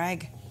forecast.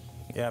 Greg.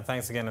 Yeah,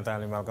 thanks again,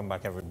 Natalia. Welcome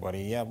back,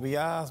 everybody. Yeah,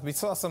 we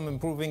saw some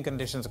improving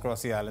conditions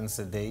across the islands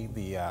today.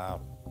 The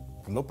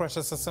low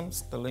pressure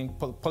systems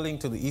pulling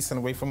to the east and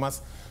away from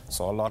us.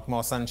 Saw a lot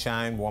more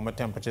sunshine, warmer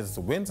temperatures.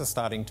 The winds are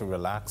starting to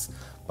relax,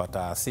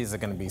 but seas are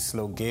going to be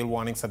slow. Gale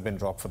warnings have been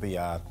dropped for the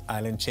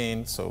island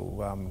chain.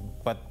 So,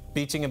 but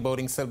beaching and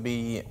boating still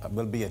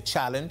will be a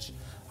challenge.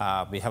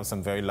 We have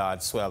some very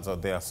large swells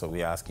out there, so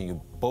we're asking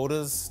you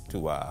boaters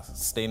to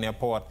stay near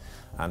port,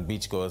 and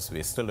beachgoers,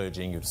 we're still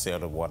urging you to stay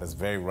out of water. It's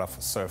very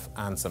rough surf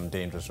and some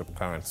dangerous rip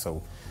currents,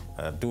 so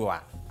do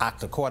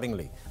act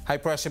accordingly. High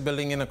pressure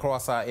building in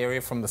across our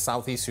area from the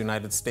southeast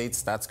United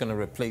States. That's going to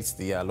replace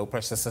the low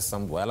pressure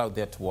system well out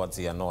there towards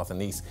the north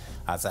and east.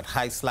 As that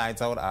high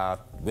slides out, our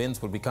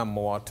winds will become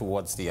more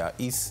towards the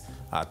east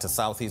to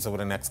southeast over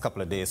the next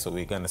couple of days, so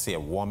we're going to see a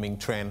warming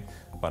trend.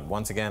 But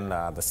once again,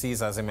 the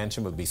seas, as I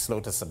mentioned, will be slow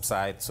to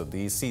subside, so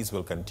these seas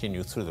will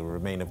continue through the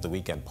remainder of the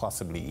weekend,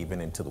 possibly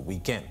even into the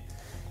weekend.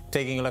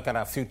 Taking a look at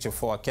our future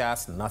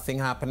forecast, nothing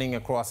happening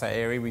across our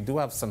area. We do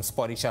have some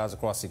spotty showers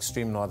across the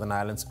extreme northern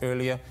islands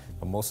earlier,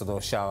 but most of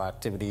those shower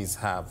activities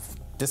have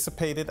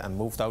dissipated and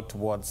moved out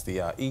towards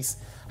the east.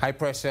 High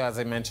pressure, as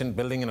I mentioned,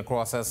 building in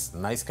across us.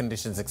 Nice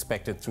conditions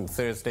expected through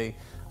Thursday,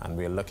 and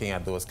we're looking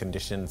at those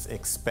conditions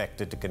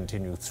expected to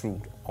continue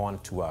through on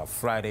to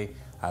Friday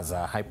as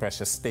high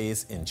pressure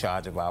stays in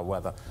charge of our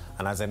weather.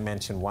 And as I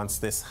mentioned, once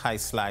this high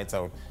slides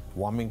out,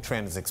 warming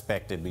trend is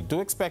expected. We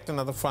do expect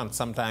another front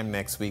sometime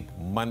next week,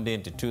 Monday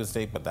into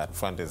Tuesday, but that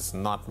front is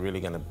not really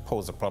going to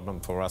pose a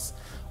problem for us.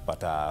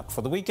 But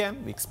for the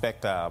weekend, we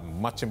expect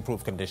much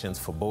improved conditions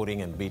for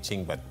boating and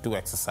beaching, but do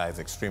exercise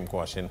extreme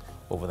caution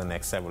over the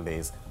next several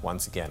days.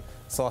 Once again,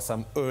 saw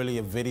some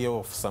earlier video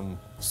of some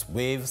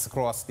waves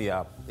across the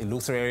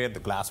Eleuthera area, the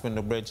glass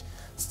window bridge.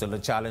 Still a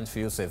challenge for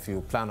you, so if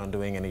you plan on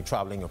doing any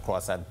traveling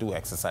across that, do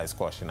exercise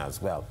caution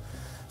as well.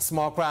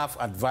 Small craft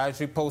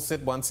advisory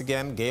posted once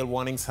again. Gale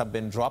warnings have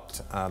been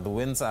dropped. The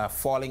winds are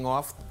falling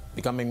off,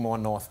 becoming more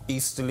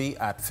northeasterly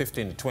at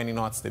 15 to 20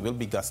 knots. They will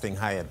be gusting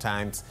high at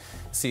times.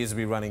 Seas will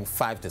be running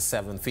 5 to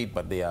 7 feet,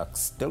 but they are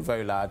still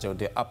very large out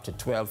there, up to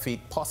 12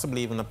 feet,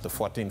 possibly even up to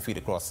 14 feet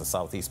across the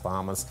southeast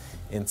Bahamas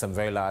in some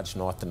very large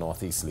north to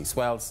northeasterly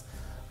swells.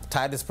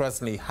 Tide is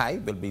presently high,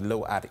 will be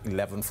low at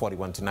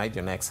 11:41 tonight.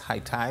 Your next high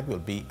tide will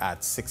be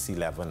at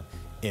 6:11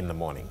 in the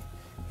morning.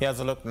 Here's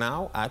a look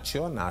now at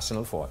your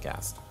national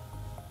forecast.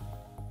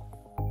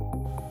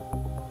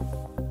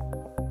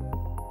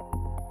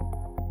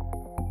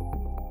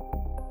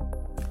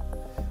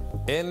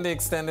 In the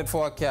extended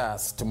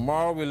forecast,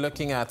 tomorrow we're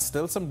looking at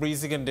still some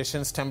breezy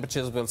conditions.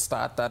 Temperatures will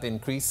start that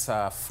increase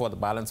for the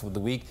balance of the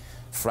week.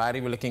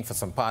 Friday, we're looking for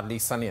some partly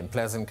sunny and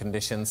pleasant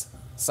conditions.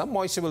 Some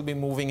moisture will be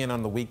moving in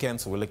on the weekend,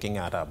 so we're looking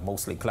at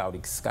mostly cloudy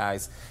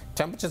skies.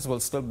 Temperatures will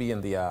still be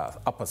in the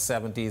upper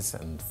 70s,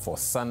 and for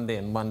Sunday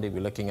and Monday,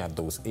 we're looking at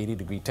those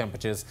 80-degree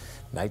temperatures.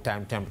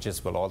 Nighttime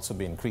temperatures will also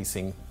be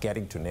increasing,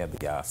 getting to near the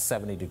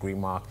 70-degree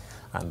mark.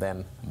 And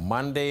then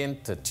Monday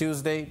into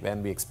Tuesday,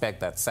 when we expect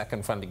that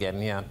second front to get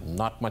in here,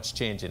 not much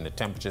change in the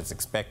temperatures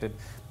expected,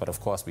 but of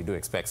course we do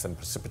expect some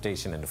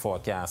precipitation in the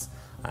forecast,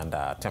 and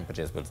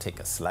temperatures will take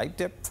a slight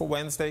dip for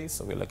Wednesday,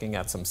 so we're looking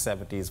at some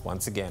 70s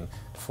once again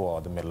for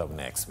the middle of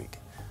next week.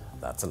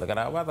 That's a look at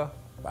our weather.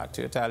 Back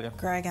to you, Talia.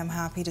 Greg, I'm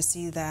happy to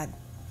see that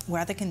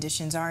weather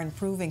conditions are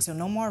improving, so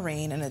no more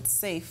rain, and it's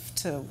safe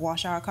to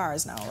wash our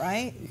cars now,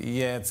 right?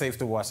 Yeah, it's safe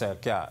to wash our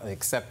car,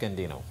 except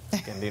Gandino.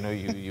 Gandino,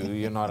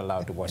 you're not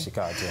allowed to wash your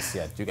car just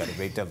yet. You got to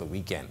wait till the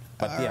weekend.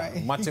 But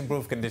yeah, much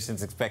improved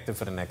conditions expected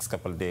for the next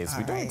couple of days.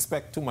 We don't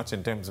expect too much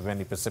in terms of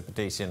any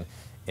precipitation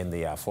in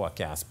the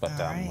forecast, but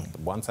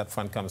once that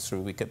front comes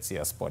through, we could see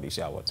a spotty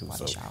shower too.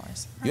 Spotty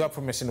showers. You have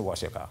permission to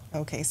wash your car.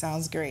 Okay,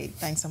 sounds great.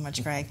 Thanks so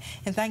much, Greg.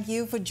 And thank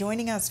you for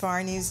joining us for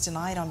our news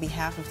tonight. On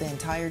behalf of the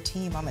entire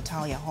team, I'm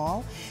Natalia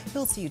Hall.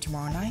 We'll see you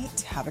tomorrow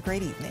night. Have a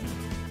great evening.